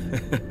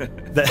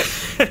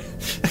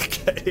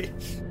 Okay.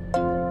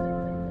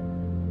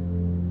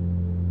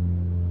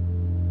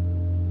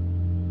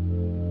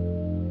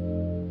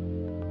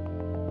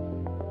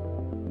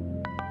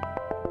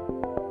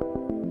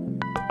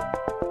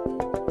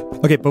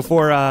 Okay,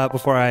 before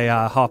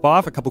I hop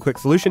off, a couple quick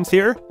solutions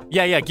here.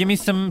 Yeah, give me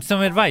some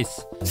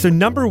advice. So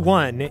number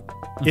one,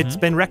 it's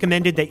been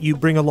recommended that you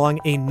bring along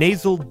a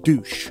nasal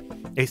douche,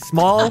 a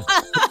small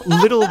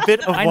little bit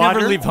of water. I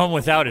never leave home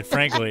without it,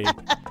 frankly.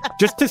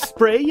 Just to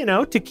spray,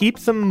 to keep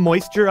some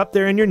moisture up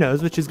there in your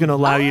nose, which is going to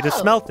allow you to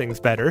smell things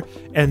better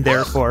and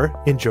therefore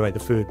enjoy the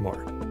food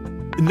more.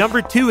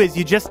 Number two is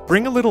you just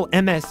bring a little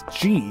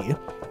MSG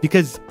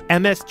because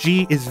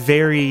MSG is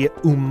very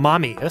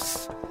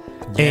umami-ous.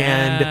 Yeah.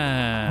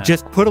 And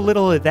just put a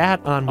little of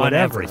that on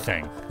whatever. On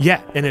everything.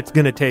 Yeah, and it's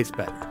going to taste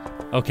better.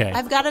 Okay.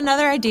 I've got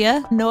another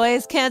idea.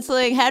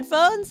 Noise-canceling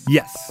headphones?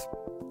 Yes.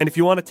 And if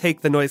you want to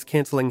take the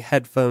noise-canceling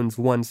headphones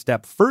one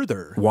step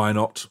further... Why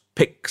not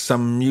pick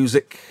some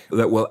music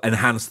that will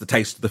enhance the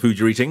taste of the food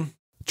you're eating?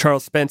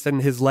 Charles Spence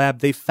and his lab,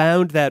 they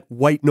found that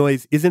white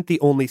noise isn't the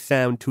only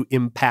sound to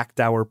impact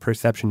our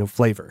perception of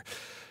flavor.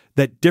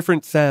 That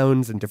different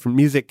sounds and different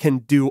music can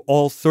do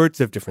all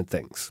sorts of different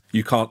things.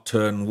 You can't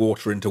turn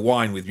water into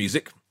wine with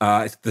music.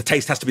 The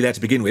taste has to be there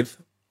to begin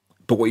with.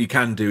 But what you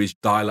can do is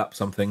dial up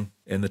something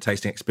in the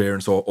tasting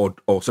experience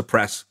or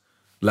suppress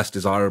less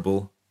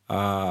desirable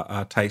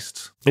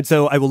tastes. And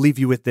so I will leave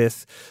you with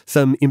this.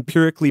 Some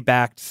empirically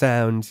backed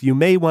sounds you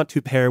may want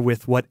to pair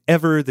with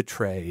whatever the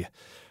tray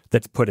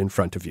that's put in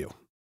front of you.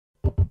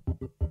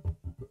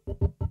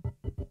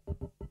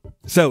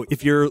 So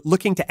if you're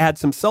looking to add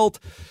some salt,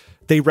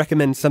 they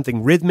recommend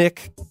something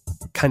rhythmic,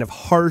 kind of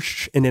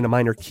harsh, and in a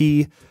minor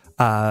key.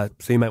 So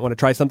you might want to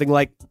try something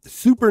like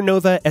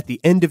Supernova at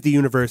the End of the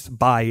Universe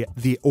by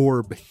The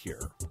Orb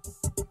here.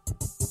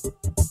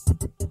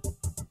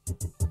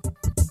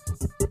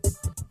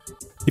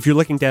 If you're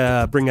looking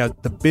to bring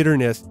out the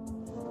bitterness,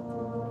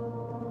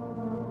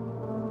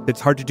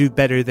 it's hard to do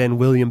better than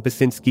William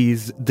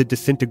Basinski's The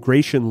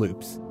Disintegration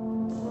Loops,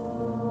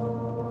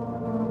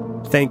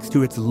 thanks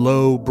to its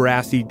low,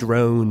 brassy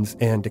drones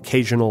and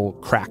occasional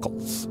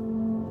crackles.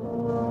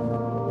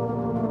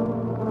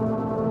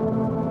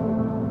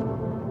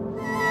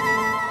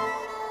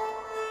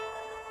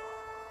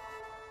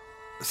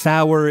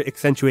 Sour,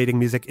 accentuating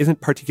music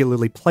isn't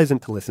particularly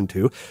pleasant to listen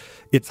to.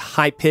 It's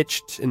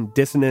high-pitched and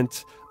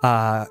dissonant,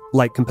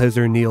 like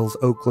composer Niels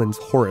Oakland's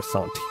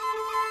Horisont.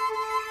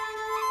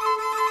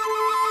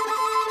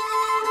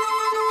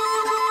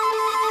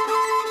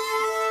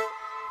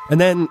 And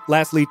then,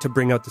 lastly, to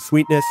bring out the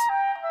sweetness,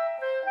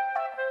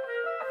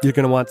 you're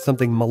going to want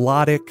something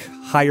melodic,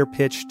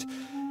 higher-pitched,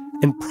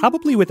 and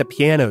probably with a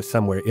piano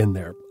somewhere in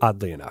there,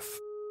 oddly enough.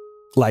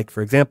 Like,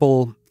 for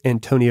example,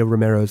 Antonio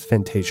Romero's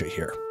Fantasia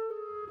here.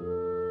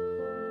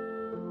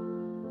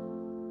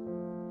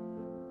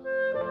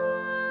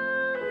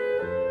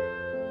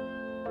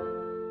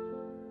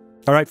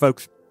 All right,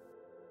 folks.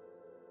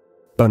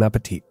 Bon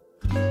appetit.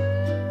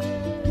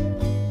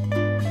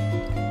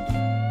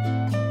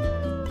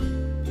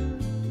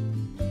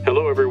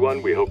 Hello,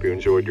 everyone. We hope you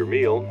enjoyed your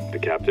meal. The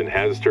captain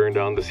has turned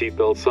on the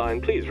seatbelt sign.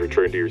 Please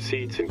return to your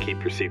seats and keep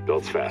your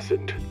seatbelts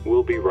fastened.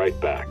 We'll be right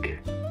back.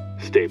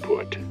 Stay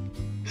put.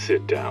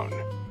 Sit down.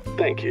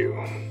 Thank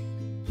you.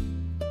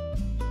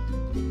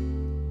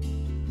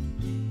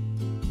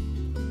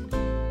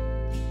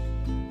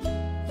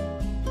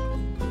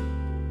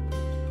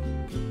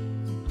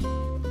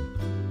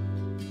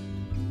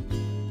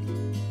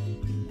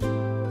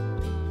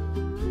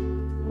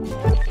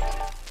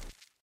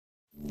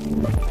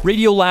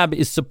 Radiolab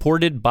is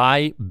supported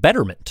by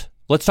Betterment.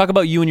 Let's talk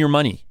about you and your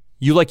money.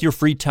 You like your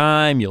free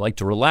time, you like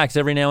to relax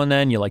every now and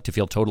then, you like to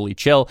feel totally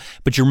chill,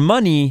 but your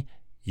money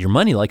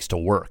likes to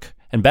work.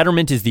 And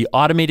Betterment is the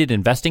automated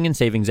investing and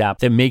savings app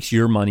that makes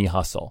your money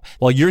hustle.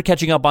 While you're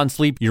catching up on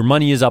sleep, your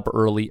money is up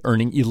early,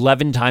 earning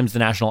 11 times the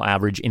national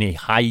average in a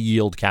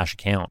high-yield cash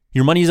account.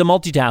 Your money is a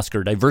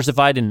multitasker,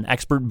 diversified in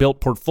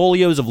expert-built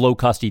portfolios of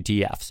low-cost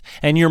ETFs.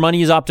 And your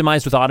money is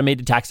optimized with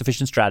automated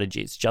tax-efficient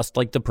strategies, just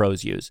like the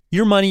pros use.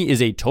 Your money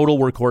is a total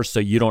workhorse,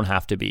 so you don't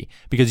have to be,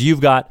 because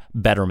you've got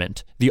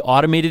Betterment, the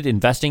automated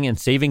investing and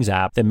savings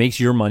app that makes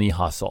your money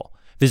hustle.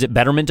 Visit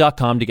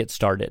Betterment.com to get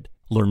started.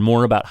 Learn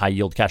more about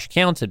high-yield cash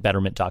accounts at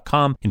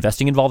Betterment.com.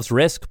 Investing involves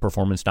risk,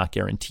 performance not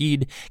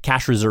guaranteed.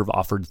 Cash reserve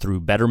offered through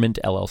Betterment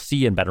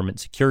LLC and Betterment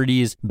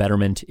Securities.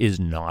 Betterment is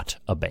not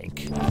a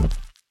bank.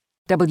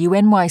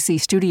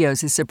 WNYC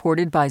Studios is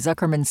supported by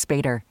Zuckerman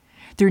Spader.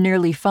 Through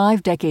nearly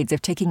 5 decades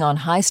of taking on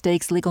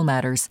high-stakes legal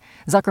matters,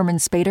 Zuckerman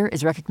Spader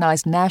is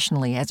recognized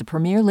nationally as a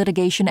premier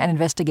litigation and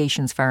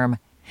investigations firm.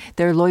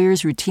 Their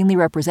lawyers routinely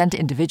represent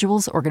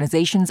individuals,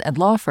 organizations, and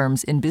law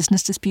firms in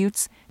business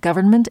disputes,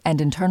 government and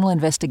internal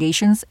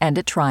investigations, and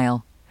at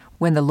trial.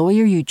 When the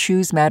lawyer you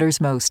choose matters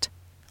most.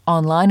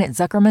 Online at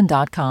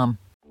Zuckerman.com.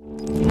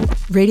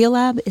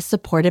 Radiolab is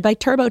supported by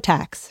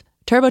TurboTax.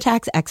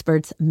 TurboTax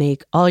experts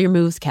make all your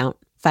moves count,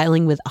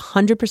 filing with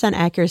 100%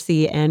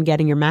 accuracy and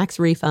getting your max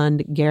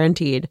refund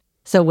guaranteed.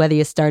 So whether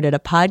you started a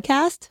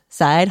podcast,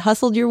 side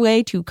hustled your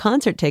way to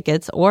concert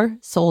tickets, or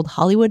sold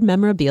Hollywood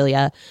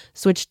memorabilia,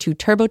 switch to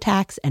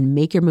TurboTax and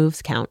make your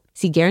moves count.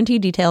 See guarantee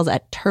details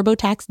at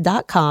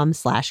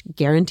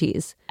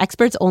turbotax.com/guarantees.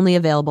 Experts only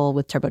available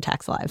with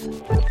TurboTax Live.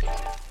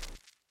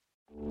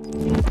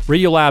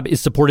 Radiolab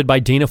is supported by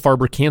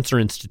Dana-Farber Cancer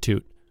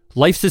Institute.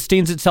 Life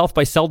sustains itself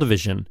by cell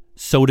division.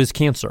 So does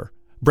cancer.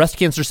 Breast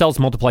cancer cells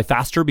multiply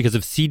faster because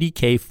of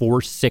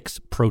CDK4/6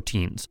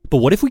 proteins. But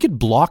what if we could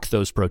block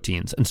those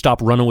proteins and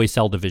stop runaway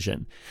cell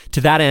division? To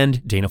that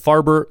end,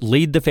 Dana-Farber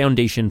laid the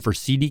foundation for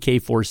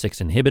CDK4/6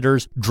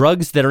 inhibitors,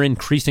 drugs that are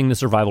increasing the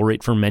survival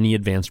rate for many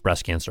advanced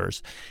breast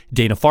cancers.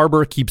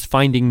 Dana-Farber keeps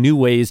finding new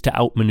ways to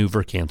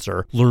outmaneuver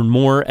cancer. Learn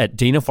more at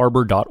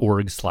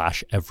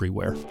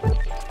danafarber.org/everywhere.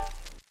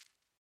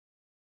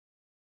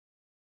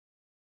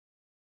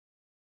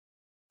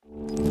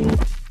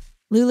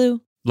 Lulu.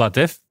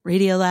 Latif.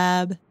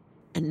 Radiolab.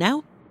 And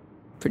now,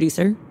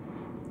 producer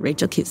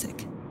Rachel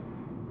Cusick.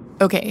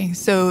 Okay,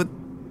 so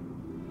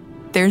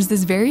there's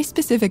this very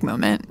specific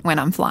moment when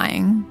I'm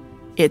flying.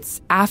 It's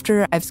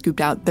after I've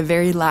scooped out the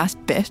very last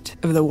bit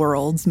of the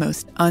world's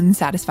most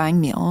unsatisfying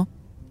meal.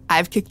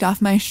 I've kicked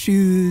off my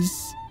shoes.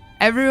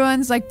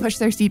 Everyone's like, push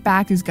their seat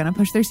back. Who's gonna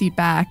push their seat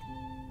back?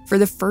 For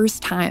the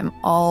first time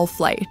all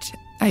flight,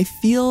 I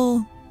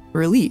feel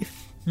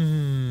relief.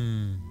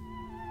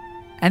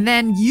 And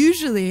then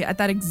usually at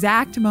that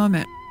exact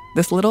moment,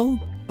 this little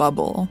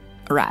bubble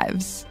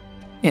arrives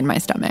in my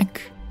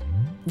stomach.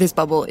 This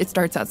bubble, it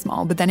starts out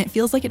small, but then it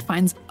feels like it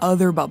finds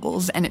other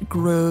bubbles and it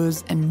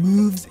grows and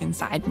moves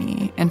inside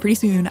me. And pretty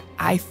soon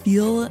I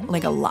feel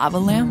like a lava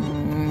lamp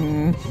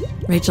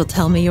Rachel,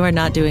 tell me you are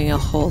not doing a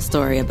whole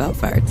story about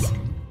farts.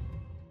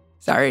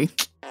 Sorry.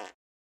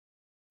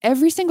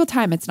 Every single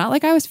time, it's not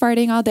like I was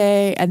farting all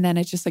day and then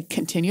it just like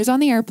continues on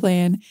the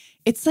airplane.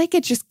 It's like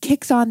it just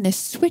kicks on this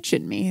switch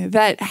in me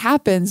that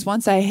happens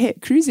once I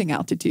hit cruising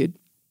altitude.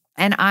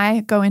 And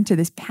I go into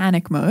this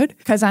panic mode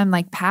because I'm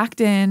like packed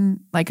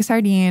in like a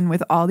sardine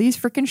with all these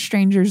freaking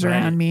strangers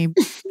around me.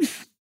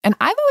 And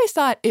I've always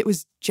thought it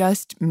was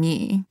just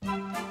me.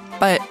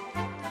 But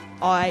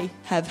I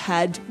have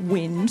had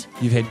wind.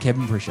 You've had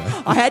cabin pressure.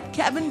 I had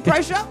cabin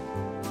pressure.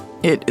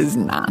 It is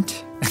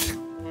not.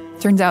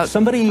 Turns out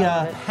somebody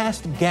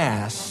passed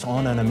gas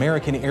on an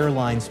American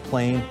Airlines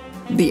plane.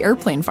 The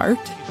airplane fart.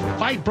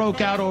 Fight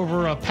broke out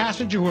over a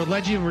passenger who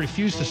allegedly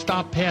refused to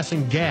stop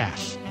passing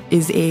gas.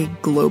 Is a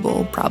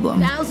global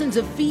problem. Thousands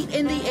of feet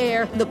in the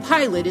air, the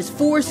pilot is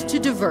forced to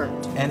divert.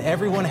 And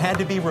everyone had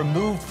to be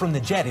removed from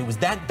the jet. It was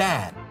that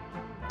bad.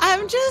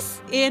 I'm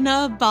just in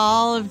a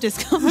ball of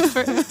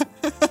discomfort.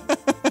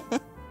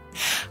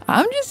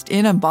 I'm just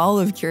in a ball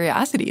of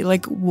curiosity.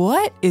 Like,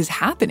 what is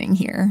happening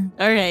here?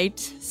 All right.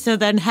 So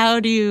then how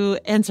do you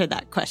answer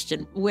that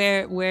question?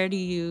 Where do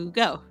you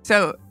go?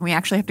 So we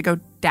actually have to go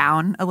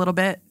down a little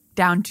bit,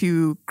 down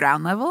to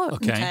ground level.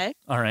 Okay.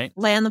 All right.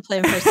 Land the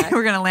plane for a second.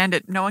 We're going to land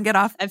it. No one get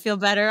off. I feel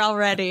better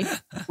already.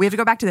 We have to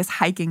go back to this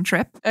hiking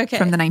trip Okay.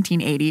 from the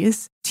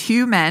 1980s.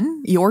 Two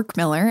men, York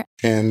Miller.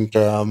 And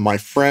my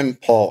friend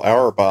Paul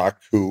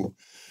Auerbach, who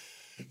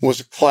was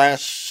a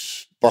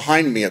class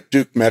behind me at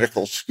Duke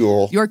Medical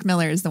School. York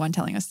Miller is the one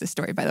telling us this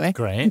story, by the way.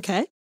 Great.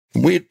 Okay.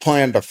 We had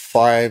planned a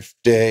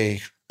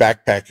 5-day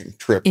backpacking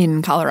trip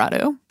in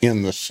Colorado,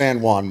 in the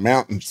San Juan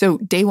Mountains. So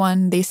day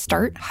one, they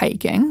start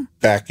hiking.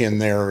 Back in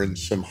there in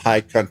some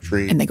high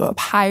country. And they go up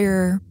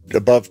higher.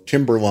 Above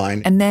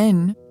timberline. And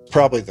then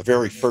probably the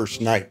very first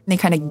night, they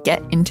kind of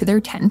get into their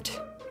tent.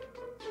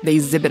 They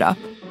zip it up.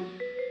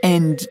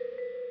 And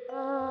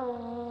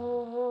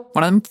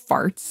one of them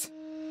farts.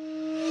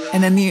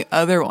 And then the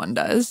other one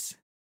does.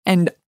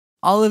 And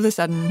all of a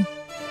sudden,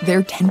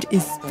 their tent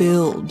is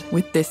filled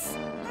with this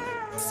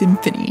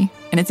symphony.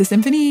 And it's a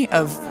symphony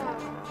of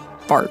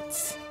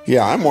farts.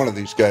 Yeah, I'm one of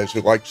these guys who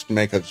likes to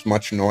make as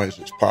much noise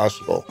as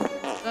possible. You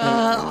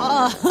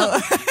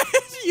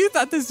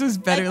thought this was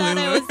better, I thought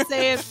I would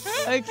say it.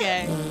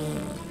 Okay.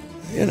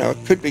 You know,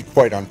 it could be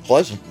quite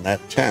unpleasant in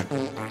that tent.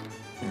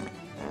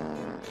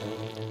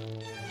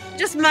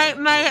 Just my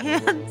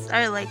hands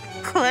are like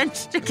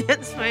clenched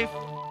against my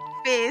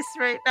face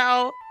right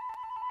now.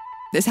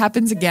 This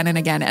happens again and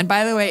again. And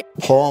by the way,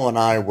 Paul and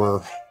I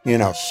were,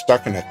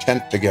 stuck in a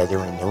tent together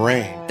in the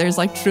rain. There's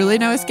like truly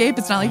no escape.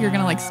 It's not like you're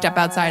going to like step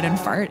outside and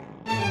fart.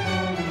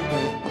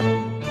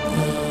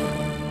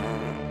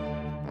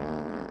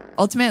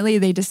 Ultimately,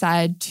 they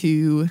decide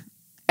to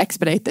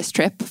expedite this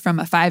trip from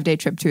a 5-day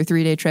trip to a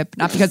 3-day trip,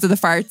 not because of the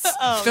farts,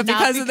 but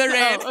because of the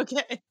rain. Oh,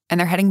 okay. And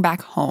they're heading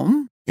back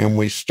home. And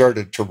we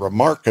started to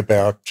remark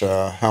about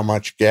how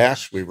much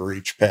gas we were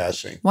each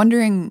passing.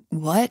 Wondering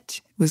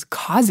what was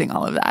causing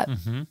all of that.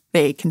 Mm-hmm.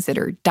 They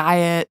considered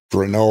diet,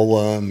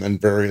 granola, and then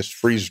various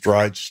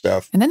freeze-dried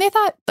stuff. And then they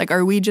thought, like,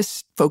 are we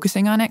just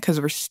focusing on it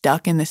because we're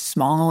stuck in this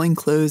small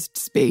enclosed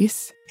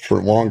space?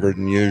 For longer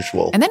than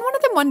usual. And then one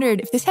of them wondered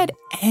if this had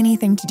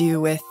anything to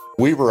do with...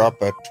 We were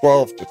up at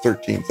 12 to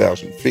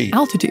 13,000 feet.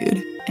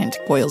 Altitude and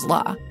Boyle's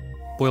Law.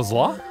 Boyle's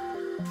Law?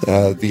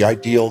 The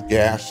ideal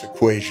gas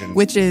equation.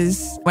 Which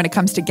is, when it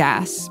comes to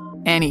gas,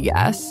 any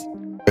gas.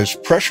 As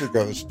pressure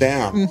goes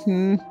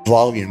down,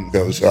 volume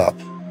goes up.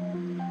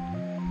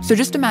 So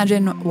just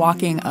imagine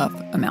walking up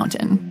a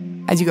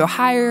mountain. As you go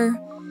higher,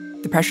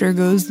 the pressure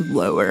goes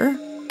lower,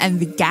 and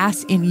the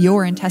gas in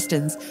your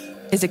intestines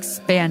is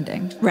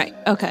expanding. Right.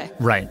 Okay.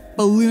 Right.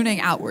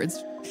 Ballooning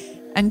outwards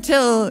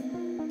until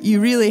you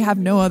really have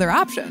no other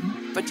option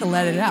but to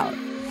let it out.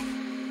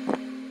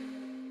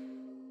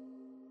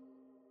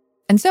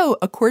 And so,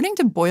 according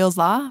to Boyle's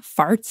Law,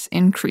 farts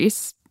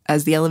increase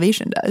as the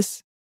elevation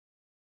does.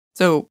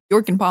 So,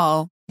 York and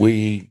Paul...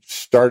 We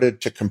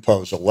started to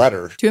compose a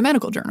letter to a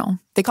medical journal.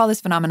 They call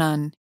this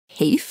phenomenon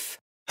HAEF.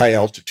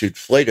 High-altitude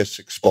flatus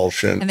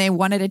expulsion. And they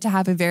wanted it to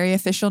have a very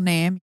official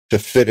name. To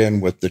fit in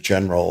with the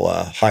general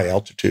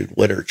high-altitude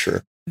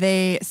literature.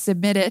 They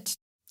submit it,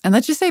 and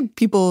let's just say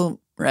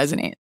people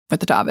resonate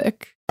with the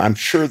topic. I'm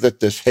sure that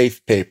this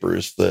HAEF paper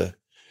is the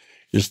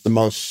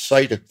most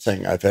cited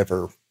thing I've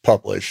ever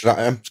published.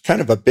 I'm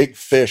kind of a big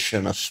fish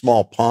in a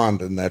small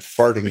pond in that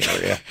farting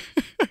area.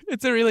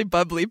 It's a really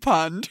bubbly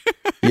pond.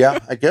 Yeah,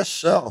 I guess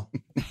so.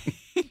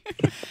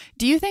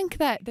 Do you think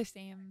that the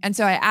same... And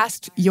so I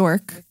asked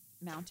York,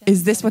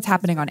 is this what's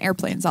happening on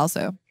airplanes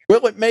also?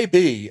 Well, it may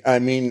be. I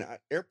mean...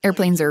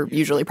 Airplanes are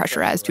usually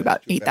pressurized to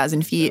about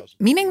 8,000 feet,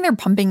 meaning they're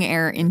pumping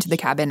air into the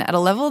cabin at a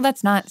level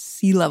that's not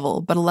sea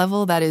level, but a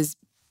level that is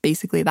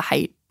basically the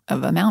height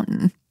of a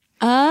mountain.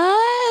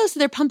 Oh, so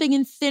they're pumping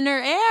in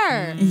thinner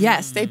air.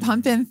 Yes, they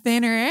pump in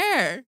thinner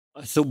air.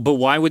 So, but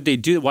why would they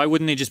do it? Why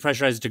wouldn't they just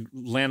pressurize to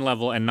land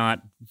level and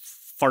not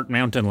fart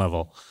mountain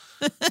level?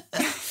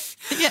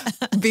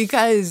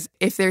 Because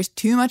if there's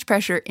too much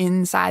pressure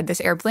inside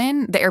this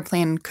airplane, the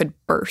airplane could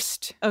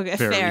burst. Okay,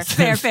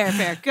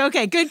 fair.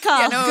 Okay, good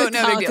call. No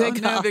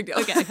big deal.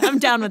 Okay, I'm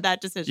down with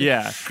that decision.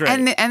 Yeah, great.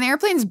 And the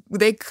airplanes,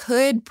 they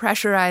could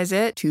pressurize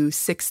it to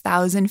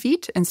 6,000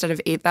 feet instead of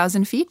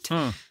 8,000 feet.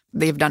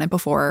 They've done it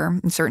before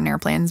in certain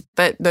airplanes,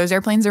 but those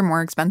airplanes are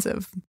more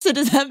expensive. So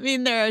does that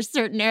mean there are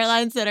certain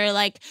airlines that are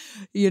like,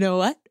 you know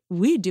what?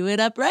 We do it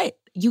upright.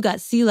 You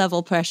got sea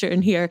level pressure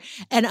in here.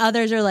 And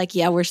others are like,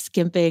 yeah, we're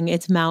skimping.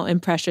 It's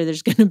mountain pressure.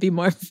 There's going to be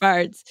more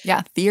farts.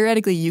 Yeah,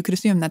 theoretically, you could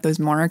assume that those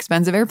more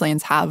expensive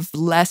airplanes have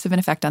less of an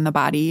effect on the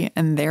body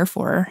and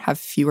therefore have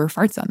fewer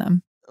farts on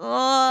them. Oh,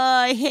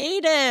 I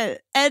hate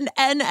it. And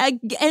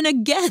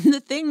again,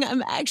 the thing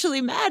I'm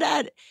actually mad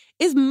at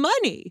is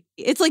money.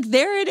 It's like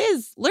there it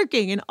is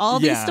lurking in all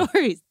these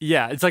stories.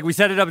 Yeah, it's like we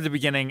set it up at the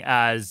beginning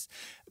as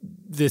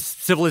this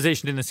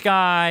civilization in the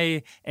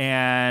sky,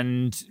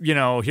 and, you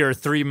know, here are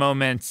 3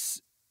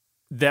 moments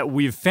that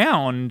we've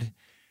found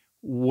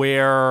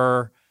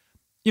where,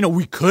 you know,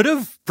 we could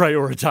have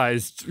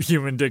prioritized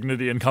human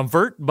dignity and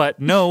comfort, but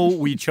no,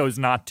 we chose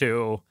not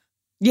to.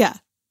 Yeah.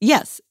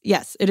 Yes.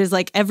 It is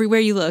like everywhere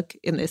you look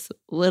in this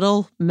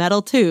little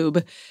metal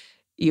tube,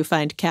 you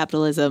find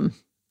capitalism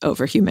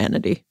over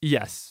humanity.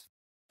 Yes.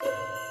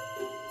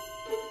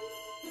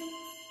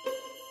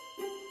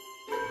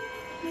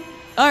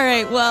 All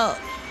right, well,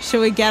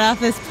 should we get off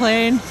this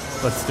plane?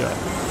 Let's do it.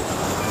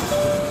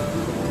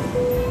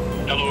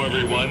 Hello,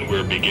 everyone.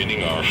 We're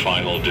beginning our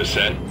final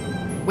descent.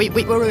 Wait.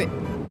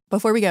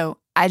 Before we go,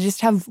 I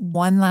just have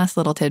one last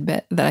little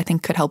tidbit that I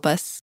think could help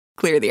us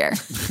clear the air.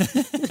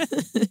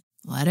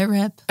 Let it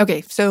rip.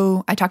 Okay,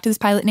 so I talked to this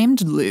pilot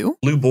named Lou.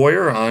 Lou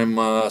Boyer. I'm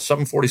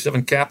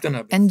 747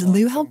 captain. And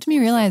Lou helped me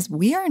realize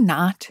we are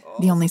not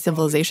the only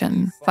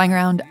civilization flying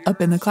around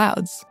up in the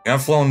clouds.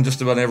 I've flown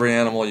just about every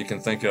animal you can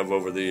think of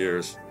over the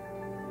years.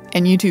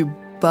 And you two,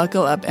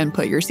 buckle up and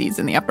put your seats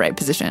in the upright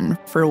position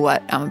for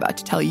what I'm about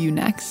to tell you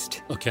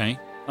next. Okay,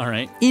 all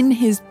right. In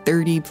his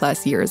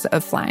 30-plus years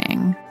of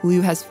flying,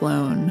 Lou has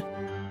flown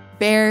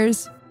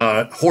bears.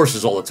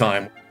 Horses all the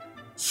time.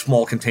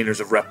 Small containers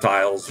of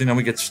reptiles. You know,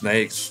 we get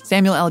snakes.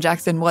 Samuel L.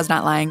 Jackson was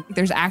not lying.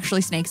 There's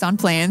actually snakes on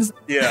planes.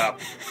 Yeah.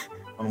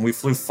 We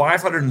flew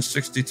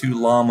 562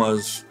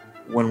 llamas.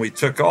 When we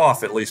took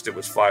off, at least it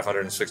was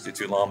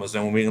 562 llamas.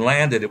 And when we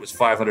landed, it was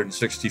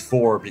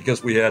 564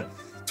 because we had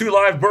 2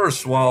 live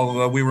births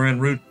while we were en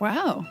route.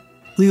 Wow.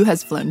 Lou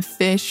has flown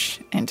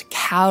fish and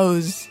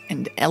cows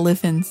and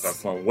elephants. I've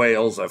flown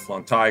whales. I've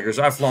flown tigers.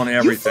 I've flown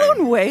everything. You've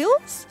flown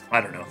whales?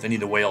 I don't know. They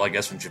need a whale, I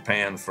guess, in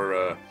Japan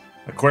for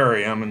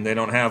aquarium, and they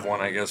don't have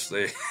one. I guess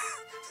they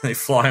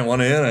fly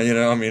one in. You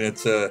know, I mean,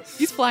 it's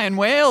he's flying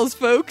whales,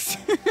 folks.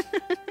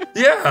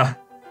 Yeah.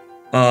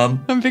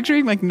 I'm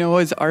picturing like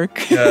Noah's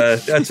Ark.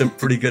 That's a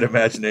pretty good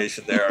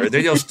imagination there.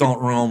 They just don't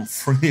roam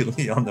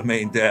freely on the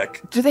main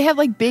deck. Do they have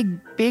like big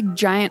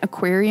giant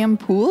aquarium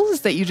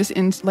pools that you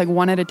just like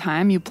one at a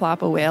time you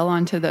plop a whale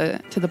onto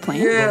the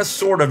plane? Yeah,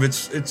 sort of.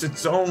 It's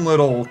its own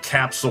little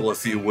capsule,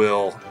 if you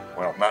will.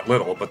 Well, not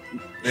little, but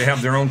they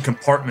have their own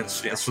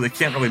compartments, so they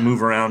can't really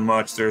move around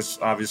much. There's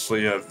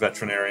obviously a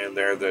veterinarian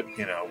there that,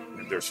 you know,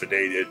 they're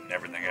sedated and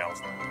everything else.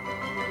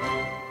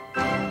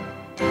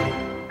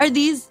 Are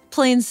these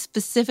planes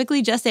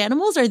specifically just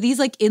animals, or are these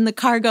like in the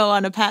cargo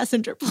on a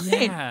passenger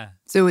plane? Yeah.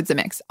 So it's a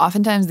mix.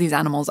 Oftentimes these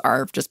animals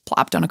are just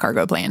plopped on a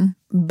cargo plane.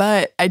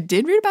 But I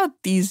did read about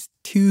these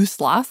 2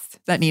 sloths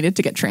that needed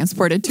to get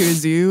transported to a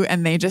zoo,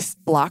 and they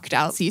just blocked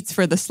out seats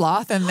for the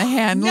sloth and the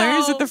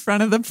handlers at the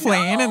front of the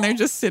plane, and they're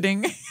just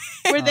sitting.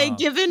 Were they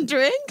given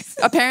drinks?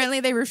 Apparently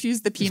they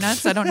refused the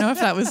peanuts. I don't know if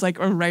that was like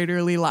a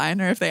writerly line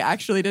or if they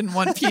actually didn't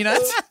want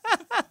peanuts.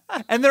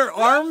 And their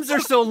arms are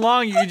so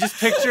long, you just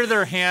picture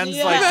their hands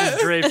like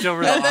just draped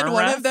over the arm. And then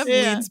one of them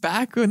leans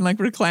back and like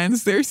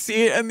reclines their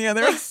seat, and the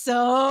other like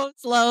so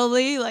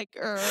slowly, like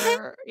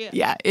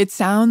yeah, it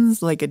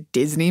sounds like a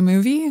Disney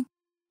movie.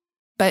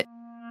 But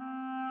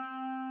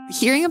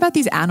hearing about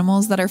these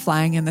animals that are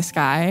flying in the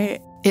sky,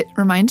 it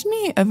reminded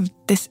me of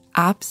this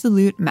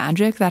absolute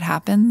magic that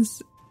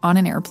happens on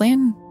an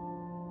airplane.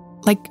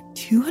 Like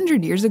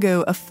 200 years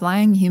ago, a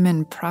flying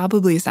human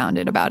probably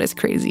sounded about as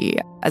crazy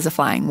as a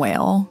flying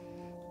whale.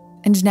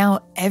 And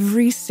now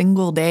every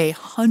single day,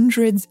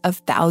 hundreds of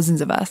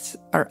thousands of us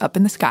are up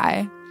in the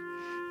sky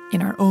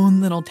in our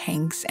own little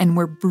tanks, and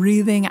we're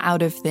breathing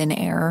out of thin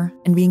air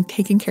and being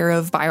taken care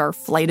of by our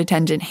flight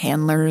attendant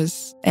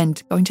handlers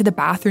and going to the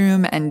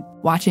bathroom and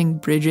watching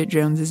Bridget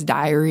Jones's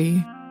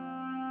Diary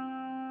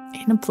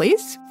in a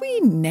place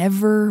we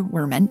never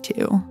were meant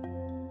to.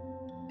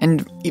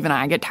 And even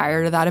I get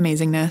tired of that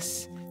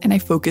amazingness, and I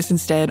focus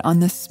instead on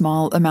the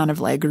small amount of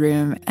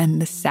legroom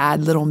and the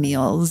sad little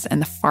meals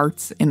and the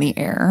farts in the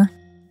air.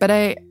 But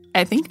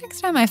I think next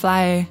time I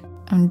fly,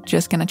 I'm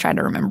just going to try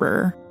to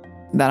remember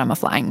that I'm a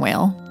flying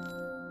whale.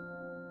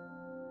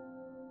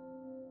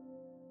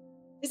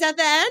 Is that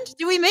the end?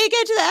 Do we make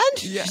it to the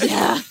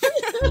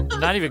end? Yeah.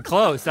 Not even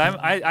close.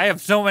 I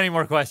have so many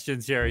more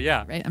questions here.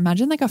 Yeah. Right.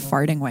 Imagine like a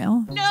farting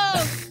whale.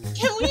 No.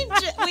 Can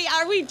we Wait,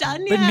 are we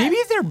done yet? But maybe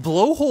their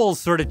blowholes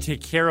sort of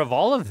take care of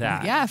all of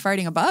that. Yeah,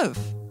 farting above.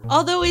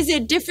 Although, is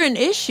it different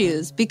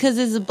issues? Because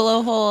is a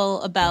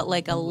blowhole about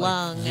like a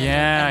lung?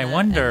 Yeah, I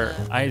wonder.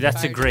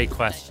 That's a great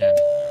question.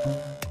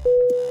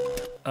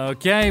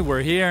 Okay,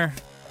 we're here.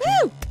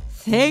 Woo!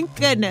 Thank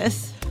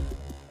goodness.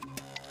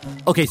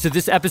 Okay, so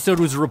this episode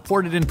was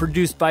reported and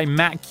produced by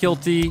Matt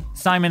Kilty,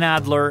 Simon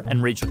Adler,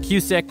 and Rachel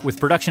Cusick, with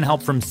production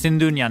help from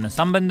Sindhu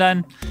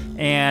Gnanasambandan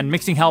and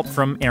mixing help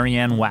from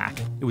Ariane Wack.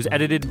 It was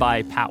edited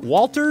by Pat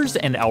Walters,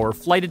 and our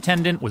flight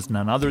attendant was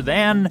none other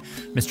than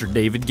Mr.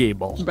 David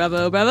Gable.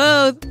 Bravo,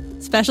 bravo.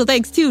 Special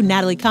thanks to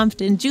Natalie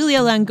Compton, Julia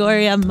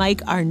Longoria,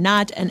 Mike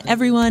Arnott, and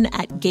everyone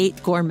at Gate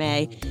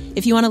Gourmet.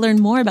 If you want to learn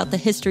more about the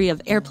history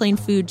of airplane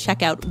food,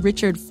 check out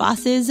Richard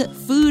Foss's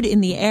Food in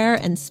the Air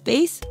and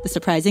Space, The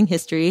Surprising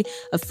History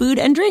of Food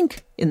and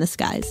Drink in the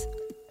Skies.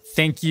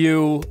 Thank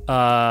you.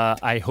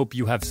 I hope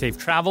you have safe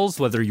travels,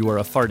 whether you are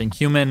a farting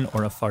human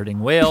or a farting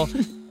whale.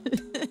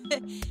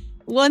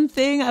 One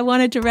thing I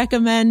wanted to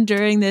recommend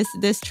during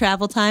this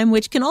travel time,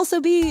 which can also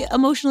be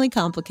emotionally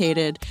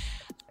complicated,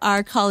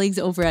 our colleagues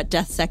over at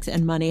Death, Sex,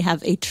 and Money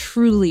have a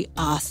truly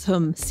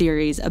awesome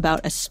series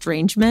about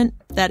estrangement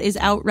that is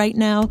out right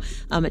now.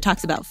 It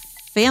talks about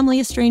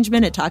family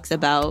estrangement. It talks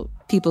about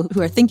people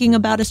who are thinking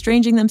about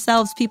estranging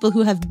themselves, people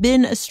who have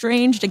been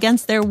estranged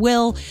against their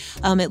will.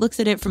 It looks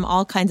at it from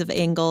all kinds of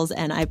angles,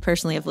 and I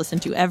personally have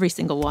listened to every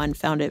single one,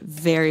 found it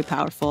very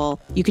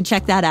powerful. You can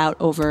check that out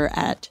over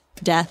at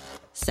Death,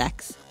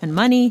 Sex, and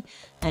Money,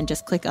 and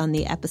just click on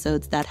the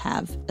episodes that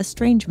have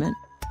estrangement.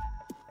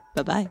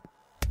 Bye-bye.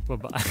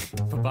 Bye-bye.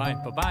 Bye-bye.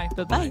 Bye-bye.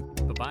 Bye-bye.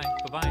 Bye-bye.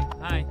 Bye-bye.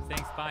 Hi.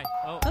 Thanks. Bye.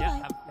 Oh,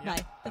 Bye-bye. yeah.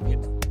 Bye. Have a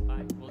good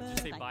bye. We'll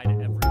just say bye to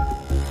everyone.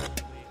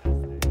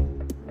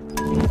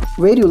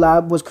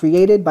 Radiolab was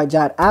created by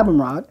Jad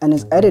Abumrad and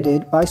is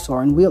edited by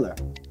Soren Wheeler.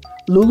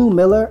 Lulu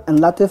Miller and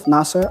Latif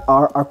Nasser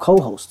are our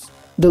co-hosts.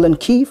 Dylan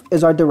Keefe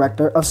is our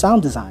director of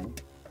sound design.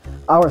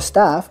 Our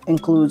staff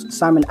includes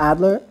Simon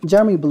Adler,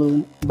 Jeremy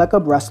Bloom, Becca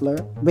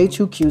Bressler,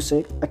 Rachel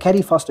Cusick,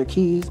 Akedi Foster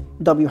Keys,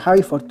 W.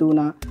 Harry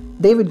Fortuna,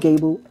 David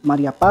Gable,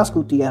 Maria Paz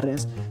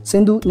Gutierrez,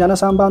 Sindhu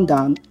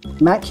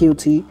Gnanasambandan, Matt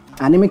Kilty,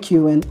 Annie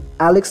McEwen,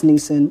 Alex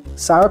Neeson,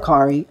 Sarah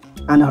Kari,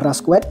 Ana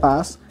Rasquet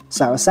Paz,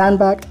 Sarah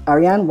Sandback,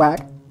 Ariane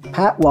Wack,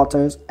 Pat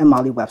Walters, and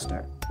Molly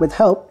Webster, with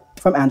help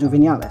from Andrew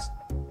Vinales.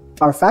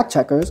 Our fact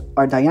checkers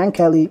are Diane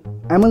Kelly,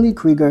 Emily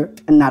Krieger,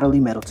 and Natalie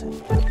Middleton.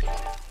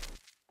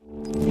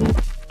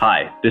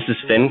 Hi, this is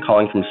Finn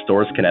calling from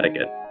Storrs,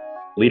 Connecticut.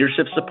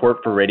 Leadership support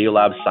for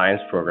Radiolab's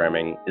science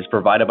programming is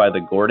provided by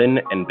the Gordon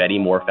and Betty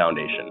Moore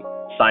Foundation,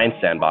 Science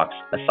Sandbox,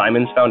 a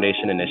Simons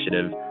Foundation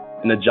initiative,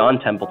 and the John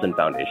Templeton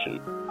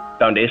Foundation.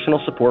 Foundational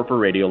support for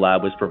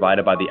Radiolab was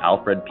provided by the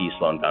Alfred P.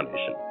 Sloan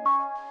Foundation.